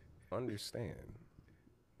understand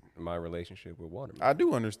my relationship with watermelon? I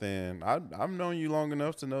do understand. I've known you long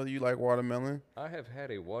enough to know that you like watermelon. I have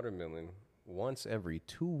had a watermelon once every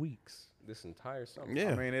 2 weeks. this entire summer.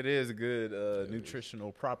 Yeah. I mean, it is good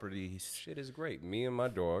nutritional properties. Shit is great. Me and my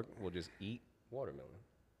dog will just eat watermelon.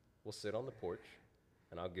 We'll sit on the porch,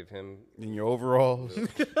 and I'll give him. In your overalls,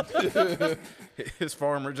 His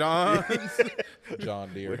Farmer John.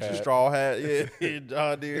 John Deere with your hat. straw hat, yeah,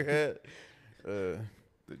 John Deere hat.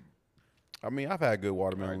 I mean, I've had good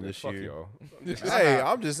watermelon Alright, this fuck year. y'all. Hey,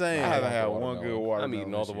 I'm just saying. I haven't had one watermelon. good watermelon. I'm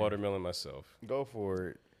eating all this the year. watermelon myself Go for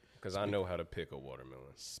it. because I know how to pick a watermelon.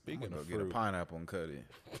 I'm Speaking gonna of go get a fruit, pineapple and cut it.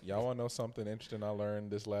 y'all want to know something interesting I learned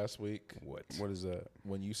this last week? What? What is that?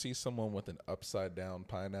 When you see someone with an upside down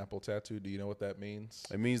pineapple tattoo, do you know what that means?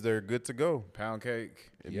 It means they're good to go. Pound cake.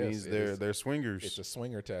 It Yes, means it they're is. swingers. It's a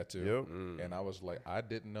swinger tattoo. Yep. And I was like, I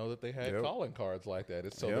didn't know that they had Yep. calling cards like that.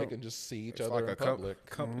 It's so Yep. they can just see each It's other like in a public.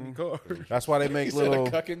 company card. That's why they make He said little.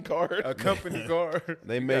 a cucking card. A company card.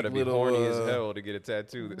 They You make gotta be little. horny as hell to get a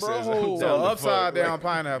tattoo that says Bro. I'm So So down to upside fuck. down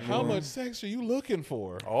pineapple. How much sex are you looking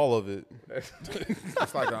for? all of it.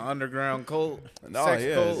 It's like an underground cult. No, sex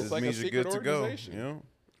yeah, cult. it It's like a means you're secret good to go. organization. You know,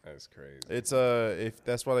 That's crazy. it's if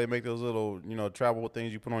that's why they make those little travel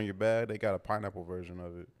things you put on your bag. They got a pineapple version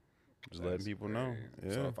of it. Just letting That's people know. crazy.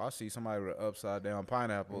 Yeah, So if I see somebody with an upside down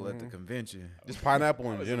pineapple at the convention, just pineapple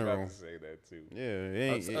I in was general. about to say that too. Yeah,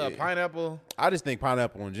 it ain't. pineapple. I just think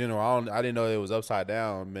pineapple in general. I didn't know it was upside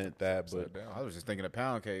down meant that, but Upside down. I was just thinking of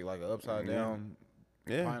pound cake, like an upside down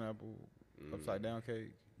yeah, pineapple, upside down cake.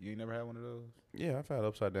 You ain't never had one of those? yeah. I've had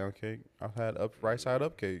upside down cake. I've had right side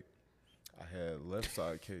up cake. I had left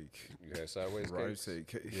side cake, You had sideways right cakes? side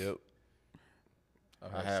cake. Yep.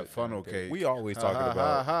 I had funnel cake. We always Ha, talking ha,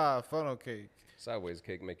 about. ha, ha, funnel cake. Sideways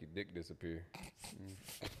cake make your dick disappear.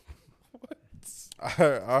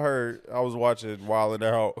 I was watching Wild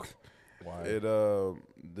 'N Out. Why? And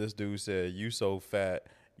this dude said, "You so fat,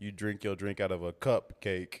 you drink your drink out of a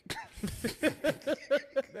cupcake."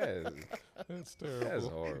 That's terrible. That's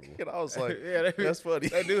horrible. And I was like, Yeah, they- "That's funny."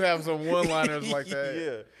 They do have some one-liners like that.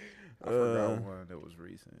 Yeah. I forgot one that was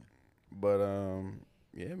recent. But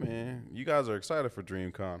yeah, man, you guys are excited for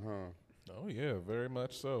DreamCon, huh? Oh yeah, very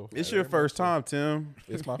much so. It's Very your first much so. time, Tim.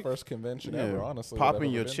 It's my first convention Yeah. ever, honestly. that I've Popping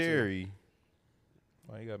ever your been to. cherry.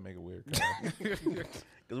 Why you gotta make it weird? Kyle?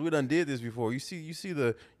 Cause we done did this before. You see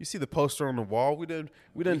the poster on the wall. We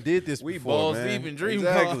done did this We before, balls man. deep in DreamCon.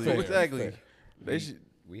 Exactly, Fair, exactly. fair. They should,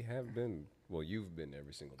 We have been. Well, you've been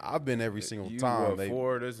every single day. I've been every single You, time. what, They-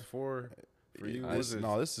 four? This is four for you. this, Was it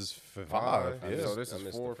no, this is five. five? Yeah. So this I is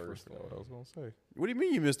missed four the first for one. What I was gonna say. What do you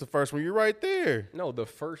mean you missed the first one? You're right there. No, the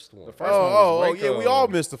first one. The first one was Yeah, we Waco. all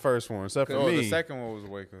missed the first one except for Oh, me. the second one was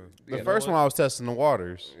Wake Up. The Yeah, first no, one I was testing the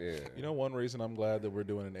waters. Yeah. You know, one reason I'm glad that we're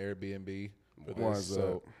doing an Airbnb for Why this. is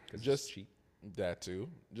So It's just cheap. that too.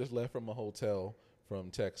 Just left from a hotel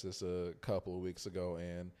from Texas a couple of weeks ago,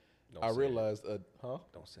 and Don't I say realized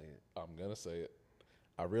Don't say it. I'm gonna say it.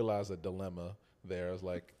 I realized a dilemma there. I was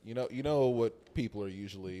like, you know what people are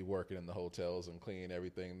usually working in the hotels and cleaning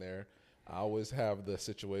everything there. I always have the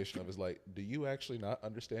situation of is like, do you actually not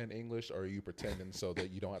understand English, or are you pretending so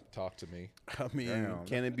that you don't have to talk to me? I mean, Damn.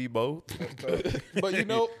 can it be both?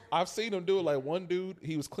 But I've seen him do it. Like one dude,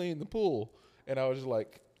 he was cleaning the pool, and I was just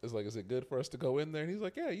like, "It's like, is it good for us to go in there?" And he's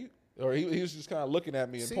like, "Yeah, you." Or he was just kind of looking at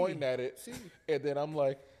me and See. pointing at it, See. and then I'm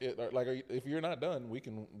like, if you're not done, we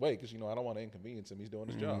can wait because I don't want to inconvenience him. He's doing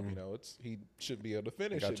his job. He should be able to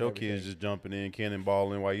finish. Got it your and kids everything. just jumping in,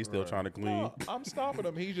 cannonballing while you still trying to clean. No, I'm stopping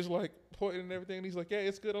him. He's just like pointing and everything. And he's like, "Yeah,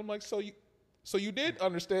 it's good." I'm like, So you did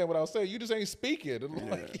understand what I was saying. You just ain't speaking. And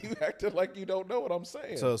like you acted like you don't know what I'm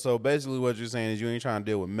saying. So basically, what you're saying is you ain't trying to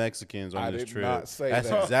deal with Mexicans on I this did trip. not say That's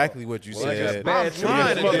that. exactly what you said. I'm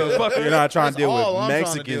trying to do You're not trying to deal all with I'm trying to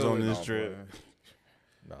Mexicans deal on with. this No, trip. boy.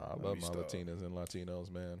 Nah, I love my Latinas and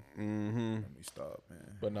Latinos, man. Mm-hmm. Let me stop, man.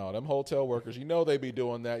 But no, them hotel workers, they be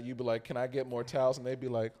doing that. You be like, "Can I get more towels?" And they be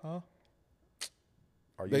like, "Huh?"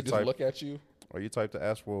 Are you They just type? look at you. Are you type to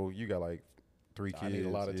ask? Well, you got like 3 kids. I need a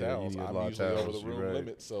lot of Yeah, you towels. need a I'm lot of usually over towels, the you're room right.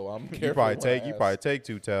 limit, so I'm careful. You probably when I take ask.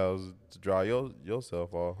 2 towels to dry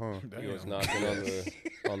yourself off, huh? You was knocking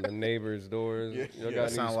on the neighbors' doors. You That got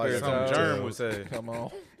any sound like spare something towels? Germ would say. Come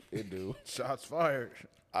on, it do. Shots fired.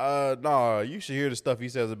 Nah, you should hear the stuff he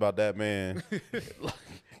says about that man.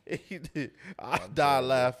 He did. I died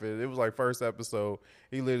laughing. It was like first episode.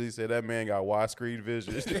 He literally said that man got widescreen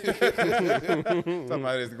vision.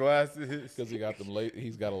 Somebody's glasses. Because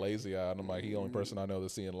he's got a lazy eye, and I'm like, he the only person I know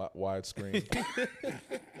that's seeing widescreen.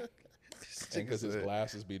 And because his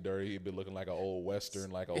glasses be dirty, he'd be looking like an old western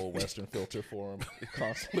filter for him,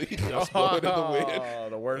 constantly just blowing in the wind. Oh,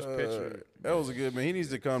 the worst picture. That was a good man. He needs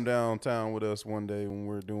to come downtown with us one day when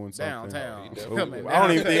we're doing something. Downtown. Oh, Coming I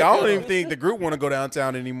don't even think the group want to go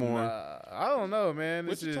downtown anymore. I don't know, man.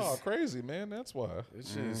 It's Wichita just, crazy, man. That's why.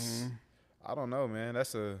 it's just. I don't know, man. I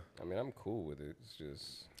mean, I'm cool with it. It's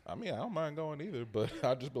just. I mean, I don't mind going either, but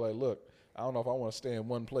I'd just be like, look, I don't know if I want to stay in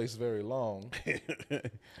one place very long. Yeah,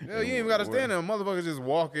 you ain't even got to stand there. Motherfuckers just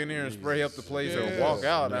walk in there and spray up the place and walk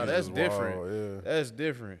out. Now that's different. Yeah. That's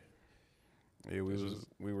different. Yeah,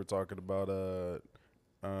 we were talking about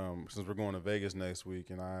since we're going to Vegas next week,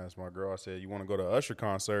 and I asked my girl, I said, you want to go to an Usher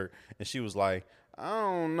concert? And she was like, I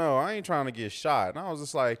don't know, I ain't trying to get shot. And I was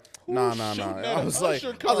just like, nah. I was like,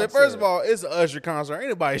 first of all, it's an Usher concert. Ain't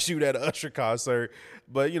nobody shoot at an Usher concert.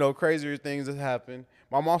 But, you know, crazier things have happened.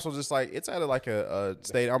 My mom's also just like, it's at like a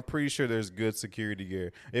state. I'm pretty sure there's good security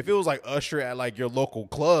gear. If it was like Usher at like your local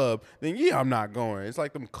club, then yeah, I'm not going. It's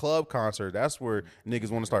like them club concert. That's where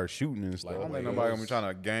niggas want to start shooting and stuff. I don't think nobody gonna be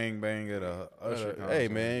trying to gang bang at a Usher concert. Hey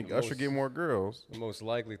man, Usher get more girls. The most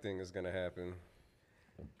likely thing that's gonna happen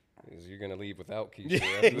is you're gonna leave without Keisha.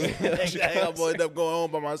 I'm gonna end up going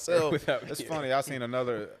home by myself. It's funny. I seen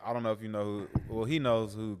another. I don't know if you know who. Well, he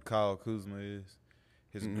knows who Kyle Kuzma is.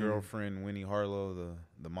 His girlfriend Winnie Harlow,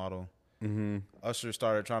 the model. Usher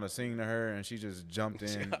started trying to sing to her, and she just jumped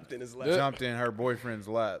in his lap. jumped in her boyfriend's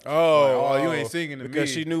lap. Oh, you ain't singing to me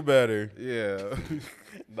because she knew better. Yeah,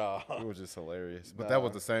 Nah. it was just hilarious. But that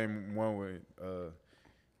was the same one with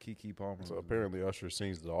Keke Palmer. So apparently Usher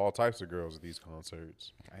sings to all types of girls at these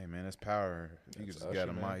concerts. Hey man, that's power. You can just Usher, get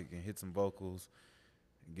a man. mic and hit some vocals,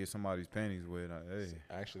 and get somebody's panties wet. Hey,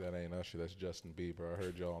 Actually, that ain't Usher. That's Justin Bieber. I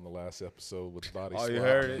heard y'all on the last episode with Body oh, Swap. you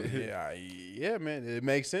heard it? Yeah, man. It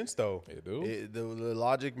makes sense though. It do? The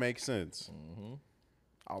logic makes sense.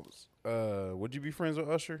 I was. Would you be friends with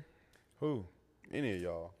Usher? Who? Any of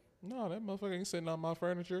y'all? No, that motherfucker ain't sitting on my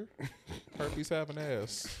furniture. Herpes having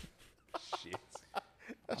ass. Shit.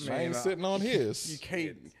 I ain't sitting on his. You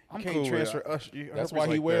can't. I'm can't cool with transfer Usher. That's why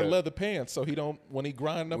he wear leather pants, so he don't when he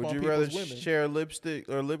grind up Would on you people's rather women. share lipstick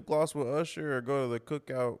or lip gloss with Usher, or go to the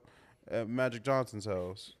cookout at Magic Johnson's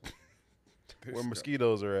house, where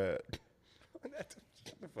mosquitoes are at? Shut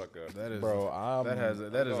the fuck up. That is, Bro,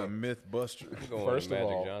 that is a myth buster. I'm going First to of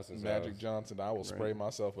Magic all, Johnson's Magic house. Johnson, I will spray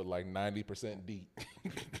myself with like 90% deep.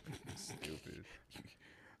 Stupid.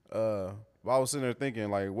 But I was sitting there thinking,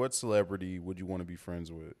 like, what celebrity would you want to be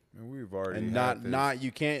friends with? And we've already And had not this.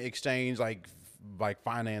 you can't exchange like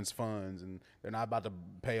finance funds, and they're not about to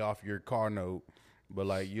pay off your car note, but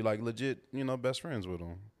like you like legit, you know, best friends with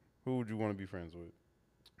them. Who would you want to be friends with?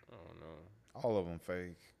 I don't know. all of them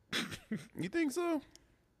fake. You think so?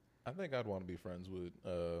 I think I'd want to be friends with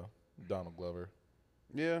Donald Glover.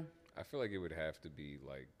 Yeah, I feel like it would have to be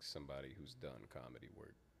like somebody who's done comedy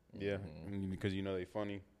work. yeah, because you know they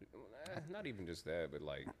funny. Not even just that, but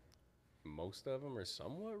like most of them are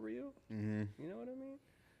somewhat real. Mm-hmm. You know what I mean?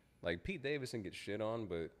 Like Pete Davidson gets shit on,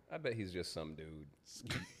 but I bet he's just some dude.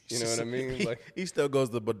 You know what I mean? Like he still goes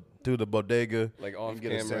to the bodega. like off and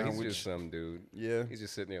get a camera, he's sandwich. just some dude. Yeah. He's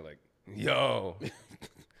just sitting there like, yo,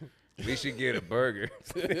 we should get a burger.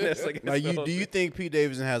 That's like Now, his whole do you thing. think Pete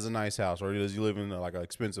Davidson has a nice house, or does he live in like an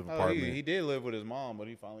expensive apartment? He did live with his mom, but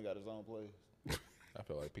he finally got his own place. I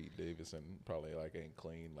feel like Pete Davidson probably like ain't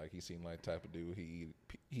clean. Like he seemed like the type of dude he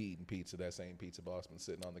eating pizza. That same pizza boss been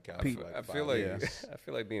sitting on the counter. For like I 5 feel like years. I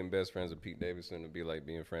feel like being best friends with Pete Davidson would be like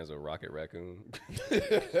being friends with Rocket Raccoon.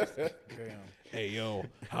 Hey yo,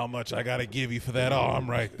 how much I gotta give you for that arm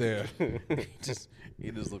right there?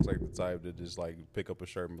 He just looks like the type to just like pick up a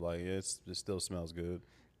shirt and be like, yeah, it still smells good.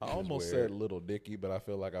 I almost said Little Dicky, but I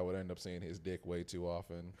feel like I would end up seeing his dick way too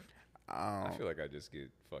often. I feel like I just get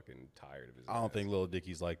fucking tired of his. I don't ass. think Lil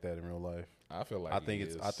Dicky's like that in real life. I feel like I think he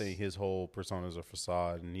is. I think his whole persona is a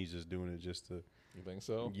facade, and he's just doing it just to. You think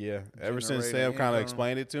so? Yeah. Ever since Generating Sam kind of income.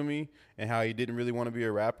 explained it to me, and how he didn't really want to be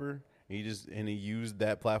a rapper, he used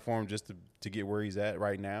that platform just to get where he's at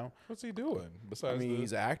right now. What's he doing besides? I mean,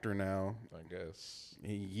 he's an actor now. I guess.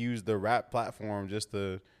 He used the rap platform just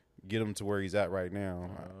to get him to where he's at right now.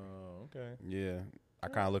 Oh, okay. Yeah. I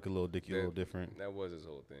kind of look at Lil Dicky a little different. That was his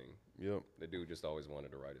whole thing. Yep. The dude just always wanted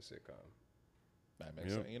to write a sitcom. That makes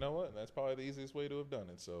Yep. sense. You know what? That's probably the easiest way to have done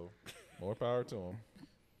it. So, more power to him.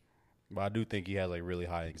 But I do think he has like really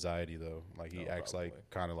high anxiety though. Like he Oh, acts like probably.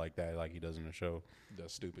 kind of like that, like he does in the show.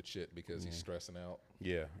 Does stupid shit because he's stressing out.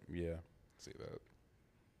 Yeah, yeah. See that?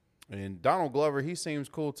 And Donald Glover, he seems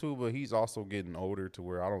cool too, but he's also getting older to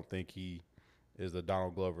where I don't think he is the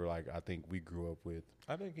Donald Glover like I think we grew up with.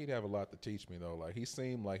 I think he'd have a lot to teach me though. Like he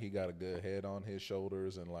seemed like he got a good head on his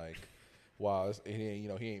shoulders, and like, while he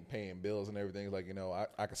ain't paying bills and everything. Like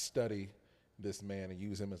I could study this man and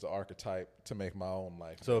use him as an archetype to make my own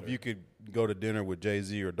life. So better. if you could go to dinner with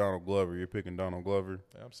Jay-Z or Donald Glover, you're picking Donald Glover?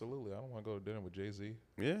 Absolutely, I don't want to go to dinner with Jay-Z.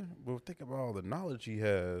 Yeah, well, think about all the knowledge he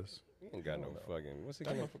has. He ain't got no fucking. What's he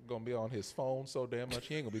That gonna? motherfucker gonna be on his phone so damn much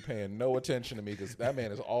he ain't gonna be paying no attention to me because that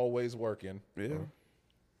man is always working. Yeah.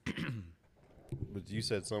 But you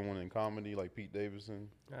said someone in comedy like Pete Davidson.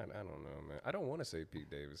 I don't know, man. I don't want to say Pete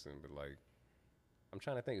Davidson, but like, I'm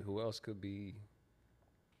trying to think who else could be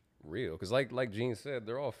real. Because like Gene said,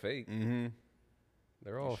 they're all fake. Mm-hmm.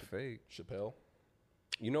 They're all fake. Chappelle.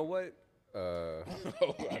 You know what? Oh,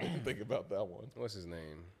 I didn't think about that one. What's his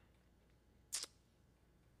name?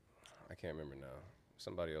 I can't remember now.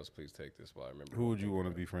 Somebody else, please take this while I remember. Who would you want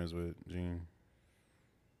to be friends with, Gene?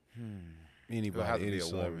 It'll Anybody, have to any be a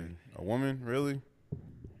celebrity. woman. A woman, really?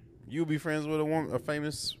 You would be friends with a woman, a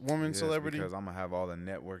famous woman Yes, celebrity? because I'm gonna have all the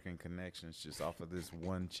networking connections just off of this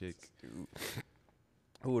one chick.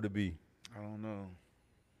 Who would it be? I don't know.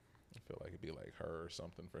 I feel like it'd be like her or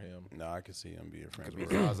something for him. Nah, I could see him being friends Could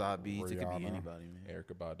be with her. Zaza Beats. It could be Rihanna. anybody, man.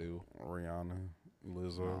 Erica Badu. Rihanna,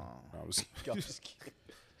 Lizzo. No. No, I'm just kidding.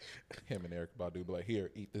 Him and Erica Badu be like, here,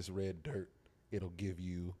 eat this red dirt. It'll give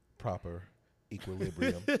you proper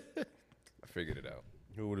equilibrium. I figured it out.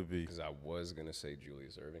 Who would it be? Because I was going to say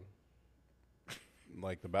Julius Erving.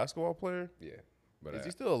 Like the basketball player? Yeah. But Is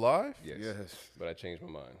he still alive? Yes. Yes. But I changed my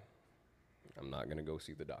mind. I'm not going to go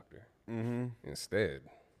see the doctor. Mm-hmm. Instead,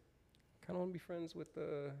 kind of want to be friends with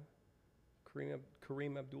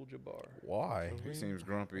Kareem Abdul-Jabbar. Why? He seems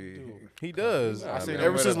grumpy. He does. Nah, I seen him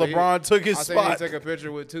Ever with since a- LeBron took his I seen him spot. take a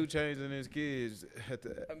picture with 2 Chainz and his kids. At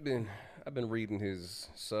the, I've been reading his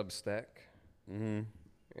Substack, Mm-hmm.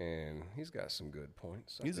 and he's got some good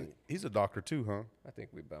points. He's a doctor too, huh? I think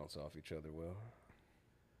we bounce off each other well.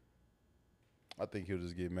 I think he'll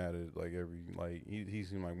just get mad at he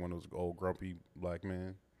seemed like one of those old grumpy black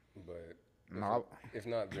men. But No, if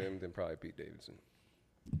not them, then probably Pete Davidson.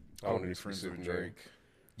 I want wanna to be be friends with specific, Drake.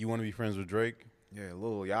 You want to be friends with Drake? Yeah,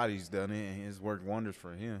 Lil Yachty's done it, and it's worked wonders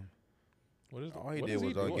for him. What is All he what did is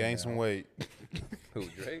was doing gain now? some weight. Who,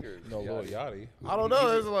 Drake or No, Lil Yachty. I don't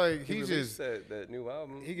know. It's like He he released just that new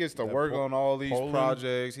album. he gets to That work on all these Poland?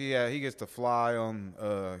 projects. He gets to fly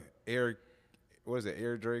on Eric. What is it,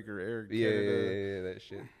 Air Drake or Eric? yeah, Canada? that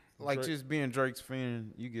shit. Like Drake. just being Drake's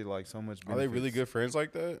fan, you get like so much. Are they really benefits. good friends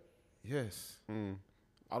like that? Yes. Mm.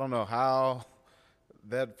 I don't know how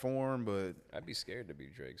that formed, but I'd be scared to be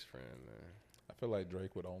Drake's friend, man. I feel like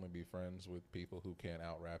Drake would only be friends with people who can't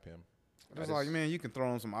out-rap him. it's like, man, you can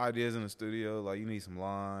throw in some ideas in the studio. Like you need some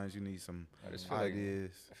lines, you need some I just feel like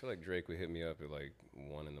ideas. I feel like Drake would hit me up at like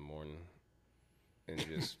 1 a.m. and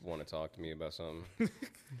just want to talk to me about something.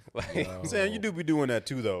 Like, Sam, you do be doing that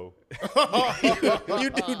too, though. You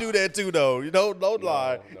do that too, though. You don't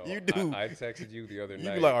lie. no, You do. I texted you the other You be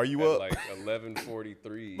night. like, "Are you at up?" Like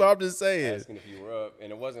 11:43. But I'm just saying. Asking if you were up,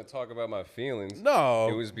 and it wasn't talk about my feelings. No.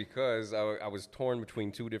 It was because I was torn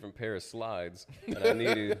between 2 different pair of slides, and I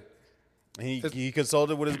needed. He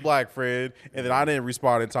consulted with his black friend, and then I didn't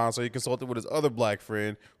respond in time, so he consulted with his other black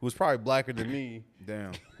friend, who was probably blacker than me.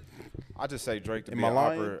 Damn. I just say Drake to Am be I an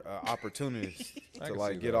lying? opportunist to can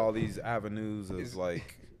like see get that. all these avenues of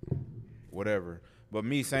like whatever. But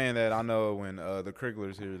me saying that, I know when the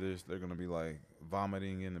Crigglers hear this, they're gonna be like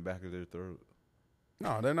vomiting in the back of their throat.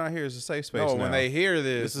 No, they're not here. It's a safe space. No, now. when they hear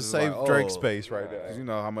this, This is it's safe like, Drake oh, space right 'cause now. you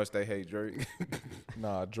know how much they hate Drake.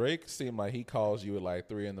 Nah, Drake seemed like he calls you at like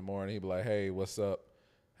 3 a.m. He'd be like, hey, what's up?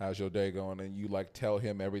 How's your day going? And you like tell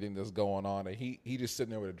him everything that's going on. And he just sitting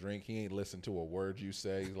there with a drink. He ain't listen to a word you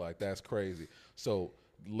say. He's like, that's crazy. So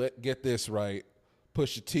get this right.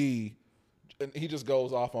 Pusha T. And he just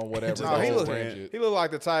goes off on whatever. Just No, goes he, on look, tangent. he look like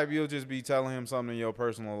the type you'll just be telling him something in your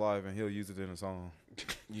personal life and he'll use it in a song.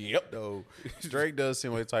 Yep. No, Drake does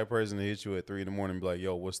seem like the type of person to hit you at 3 a.m. and be like,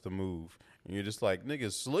 "Yo, what's the move?" And you're just like,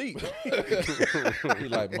 "Niggas, sleep." He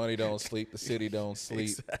like money don't sleep. The city don't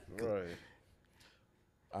sleep. Right.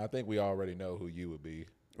 I think we already know who you would be.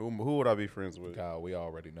 Who would I be friends with? Kyle, we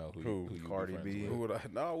already know who Who? you Cardi be. B. friends Who with. would I?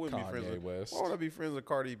 No, I wouldn't be friends Kanye with. West. Why would I be friends with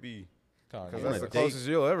Cardi B? Kanye Because I that's wanna the date- closest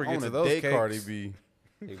you'll ever I get want to to those date cakes. Cardi B.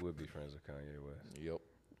 He would be friends with Kanye West. Yep.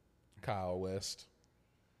 Kyle West.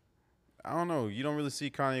 I don't know. You don't really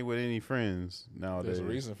see Kanye with any friends nowadays. There's a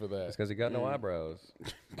reason for that. It's because he got no eyebrows.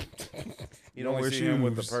 You don't only wear see shoes him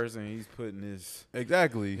with the person he's putting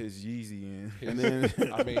Exactly. his Yeezy in. And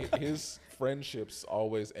then I mean, his friendships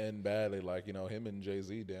always end badly. Like, him and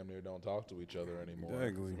Jay-Z damn near don't talk to each other anymore.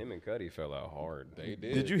 exactly. Him and Cudi fell out hard. They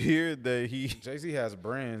did. Did you hear that he? Jay-Z has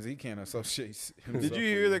brands. He can't associate himself Did you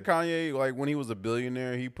hear with that Kanye, like when he was a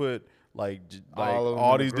billionaire, he put All of them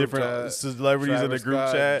all in the these group different chat. celebrities in the Travis group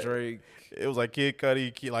Scott, chat. Drake. It was like Kid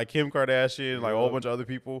Cudi, like Kim Kardashian, like a whole bunch of other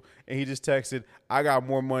people, and he just texted, "I got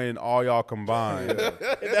more money than all y'all combined." And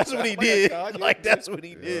that's what he did. Like that's what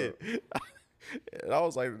he did. And I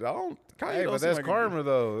was like, Kanye Hey, don't but seem that's like karma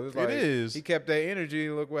though. It's It like, is. He kept that energy.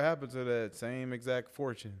 Look what happened to that same exact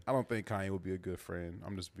fortune. I don't think Kanye would be a good friend.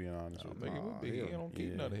 I'm just being honest I with don't think you. it would be. He don't keep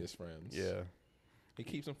Yeah. none of his friends. Yeah. He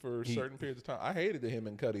keeps them for certain periods of time. I hated that him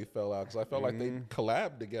and Cudi fell out because I felt like they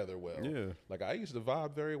collabed together well. Yeah. Like I used to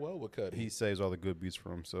vibe very well with Cudi. He saves all the good beats for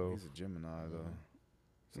himself. He's a Gemini though.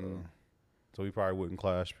 So So he probably wouldn't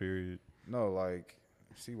clash, period. no, like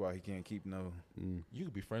see why he can't keep no. You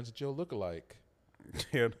could be friends with Joe lookalike.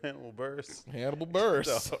 Hannibal Buress. Hannibal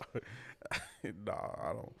Buress. Nah,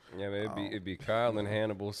 I don't. Yeah, man, it'd be Kyle and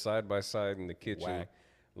Hannibal side by side in the kitchen, Whack.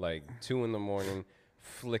 like 2 a.m,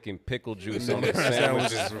 flicking pickle juice on the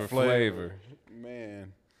sandwiches for flavor.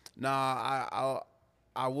 Man, nah,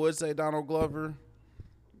 I would say Donald Glover,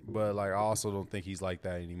 but like I also don't think he's like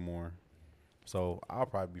that anymore. So I'll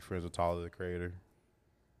probably be friends with Tyler the Creator.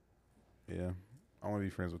 Yeah, I want to be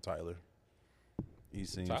friends with Tyler. He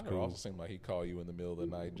seems Tyler cool. also seemed like he call you in the middle of the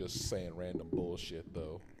night just saying random bullshit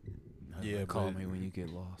though. Yeah, Call but- me when you get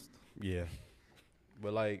lost. Yeah,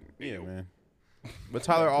 but like, yeah, man. But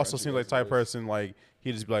Tyler also seems like the type of person like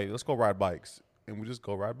he just be like, let's go ride bikes, and we just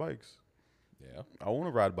go ride bikes. Yeah. I want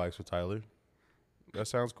to ride bikes with Tyler. That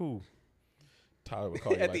sounds cool. Tyler would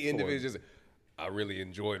call you At like the end of four- it, it's just I really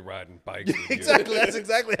enjoyed riding bikes. With you. Exactly, that's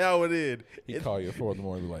exactly how it is. He'd call you at 4 a.m.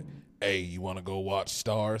 and be like, hey, you want to go watch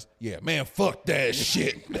stars? Yeah, man, fuck that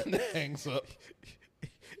shit. And hangs up.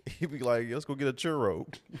 He'd be like, let's go get a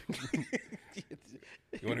churro.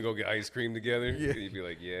 You want to go get ice cream together? Yeah. You'd be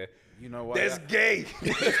like, yeah. You know why? That's gay.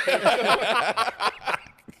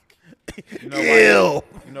 Ew.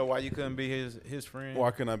 You know why you couldn't be his friend?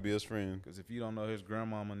 Why couldn't I be his friend? Because if you don't know his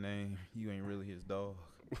grandmama name, you ain't really his dog.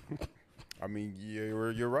 I mean,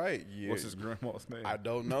 you're right. What's his grandma's name? I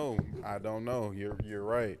don't know. You're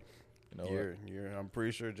right. You know what? I'm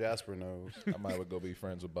pretty sure Jasper knows. I might would go be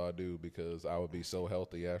friends with Badu because I would be so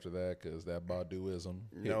healthy after that because that Baduism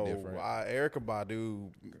hit No, different. Erica Badu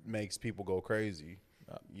makes people go crazy.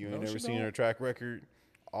 You ain't no, never she seen don't. her track record.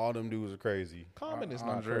 All them dudes are crazy. Common is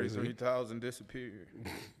not Andre crazy. 3000 disappeared.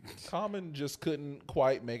 Common just couldn't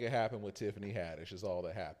quite make it happen with Tiffany Haddish is all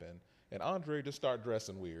that happened. And Andre just started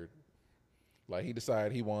dressing weird. Like he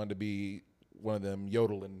decided he wanted to be one of them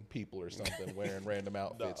yodeling people or something, wearing random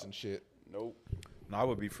outfits and shit. Nope. No, I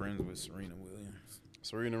would be friends with Serena Williams.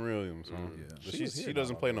 Serena Williams. Huh? Yeah. But She was here she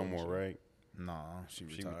doesn't not play long no ago, more, right? Nah, she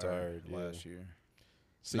She retired, retired, yeah. last year.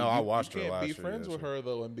 See, No, I watched her You can't last be year, friends yeah, with so- her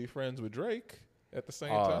though and be friends with Drake at the same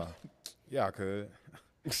time. Yeah, I could.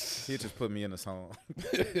 He just put me in a song.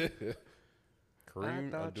 Kareem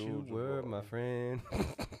I thought you Abdul-Jabbar. were my friend.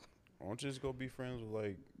 Why don't you just go be friends with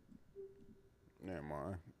like? Never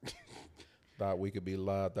mind. Thought we could be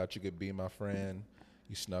live. Thought you could be my friend.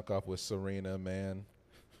 You snuck off with Serena, man.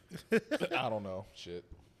 I don't know. Shit.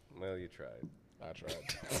 Well, you tried. I tried.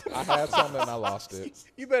 I had something and I lost it.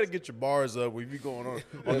 You better get your bars up if you going on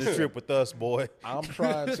this trip with us, boy. I'm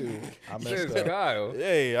trying to. I messed Says up. Kyle.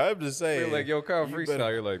 Hey, I'm just saying. You're like, yo, Kyle, you freestyle.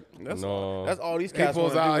 better- You're like, That's no. That's all these He cats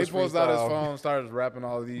pulls wanna do out. He is pulls out his freestyle. phone, starts rapping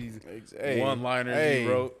all these Hey, one-liners hey, he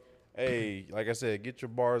wrote. Hey, like I said, get your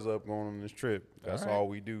bars up going on this trip. That's right. all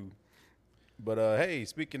we do. But hey,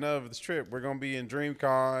 speaking of this trip, we're gonna be in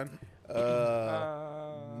DreamCon,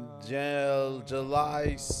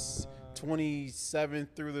 July 27th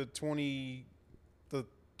through the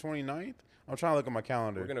 29th. I'm trying to look at my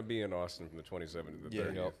calendar. We're going to be in Austin from the 27th to the Yeah.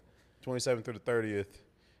 30th. 27th through the 30th.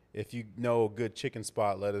 If you know a good chicken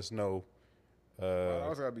spot, let us know. I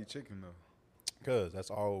also gotta be chicken though. Cause that's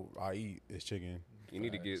all I eat is chicken. You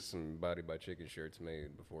need to get some Body by Chicken shirts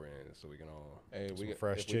made beforehand so we can all. Hey, Some we got,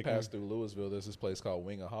 fresh if we chicken. pass through Louisville, there's this place called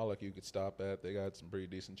Wingaholic you could stop at. They got some pretty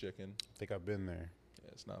decent chicken. I think I've been there. Yeah,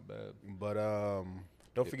 it's not bad. But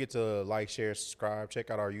don't forget to like, share, subscribe. Check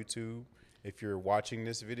out our YouTube. If you're watching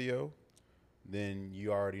this video, then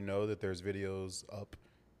you already know that there's videos up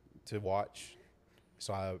to watch.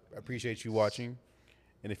 So I appreciate you watching.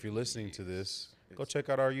 And if you're listening to this, go check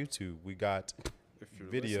out our YouTube. We got If you're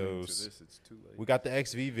listening videos. to this, it's too late. We got the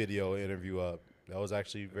XV video interview up. That was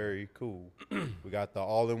actually very cool. We got the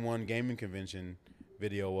all-in-one gaming convention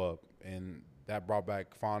video up, and that brought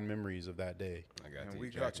back fond memories of that day. I got And to we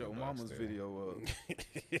eat got Jack in your the Box mama's there. video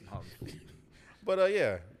up. But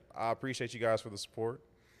yeah, I appreciate you guys for the support.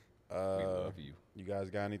 We love you. You guys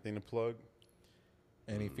got anything to plug?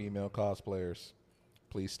 Any female cosplayers,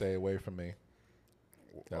 please stay away from me.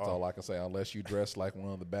 That's all I can say. Unless you dress like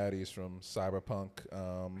one of the baddies from Cyberpunk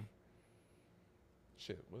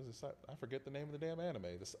shit. What is it? I forget the name of the damn anime.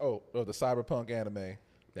 The cyberpunk anime.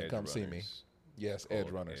 Then Edge come see me. Runners. Yes, Called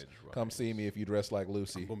Edge Runners. Edge Come see me if you dress like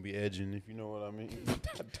Lucy. I'm gonna be edging, if you know what I mean.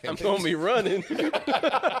 I'm gonna be running.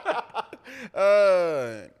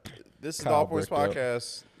 This is the Kyle All Points bricked up.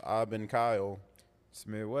 Podcast. I've been Kyle. It's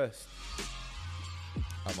Midwest.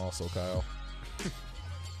 I'm also Kyle.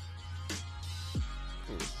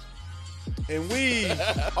 And we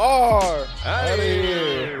are Out of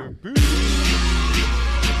here. Peace.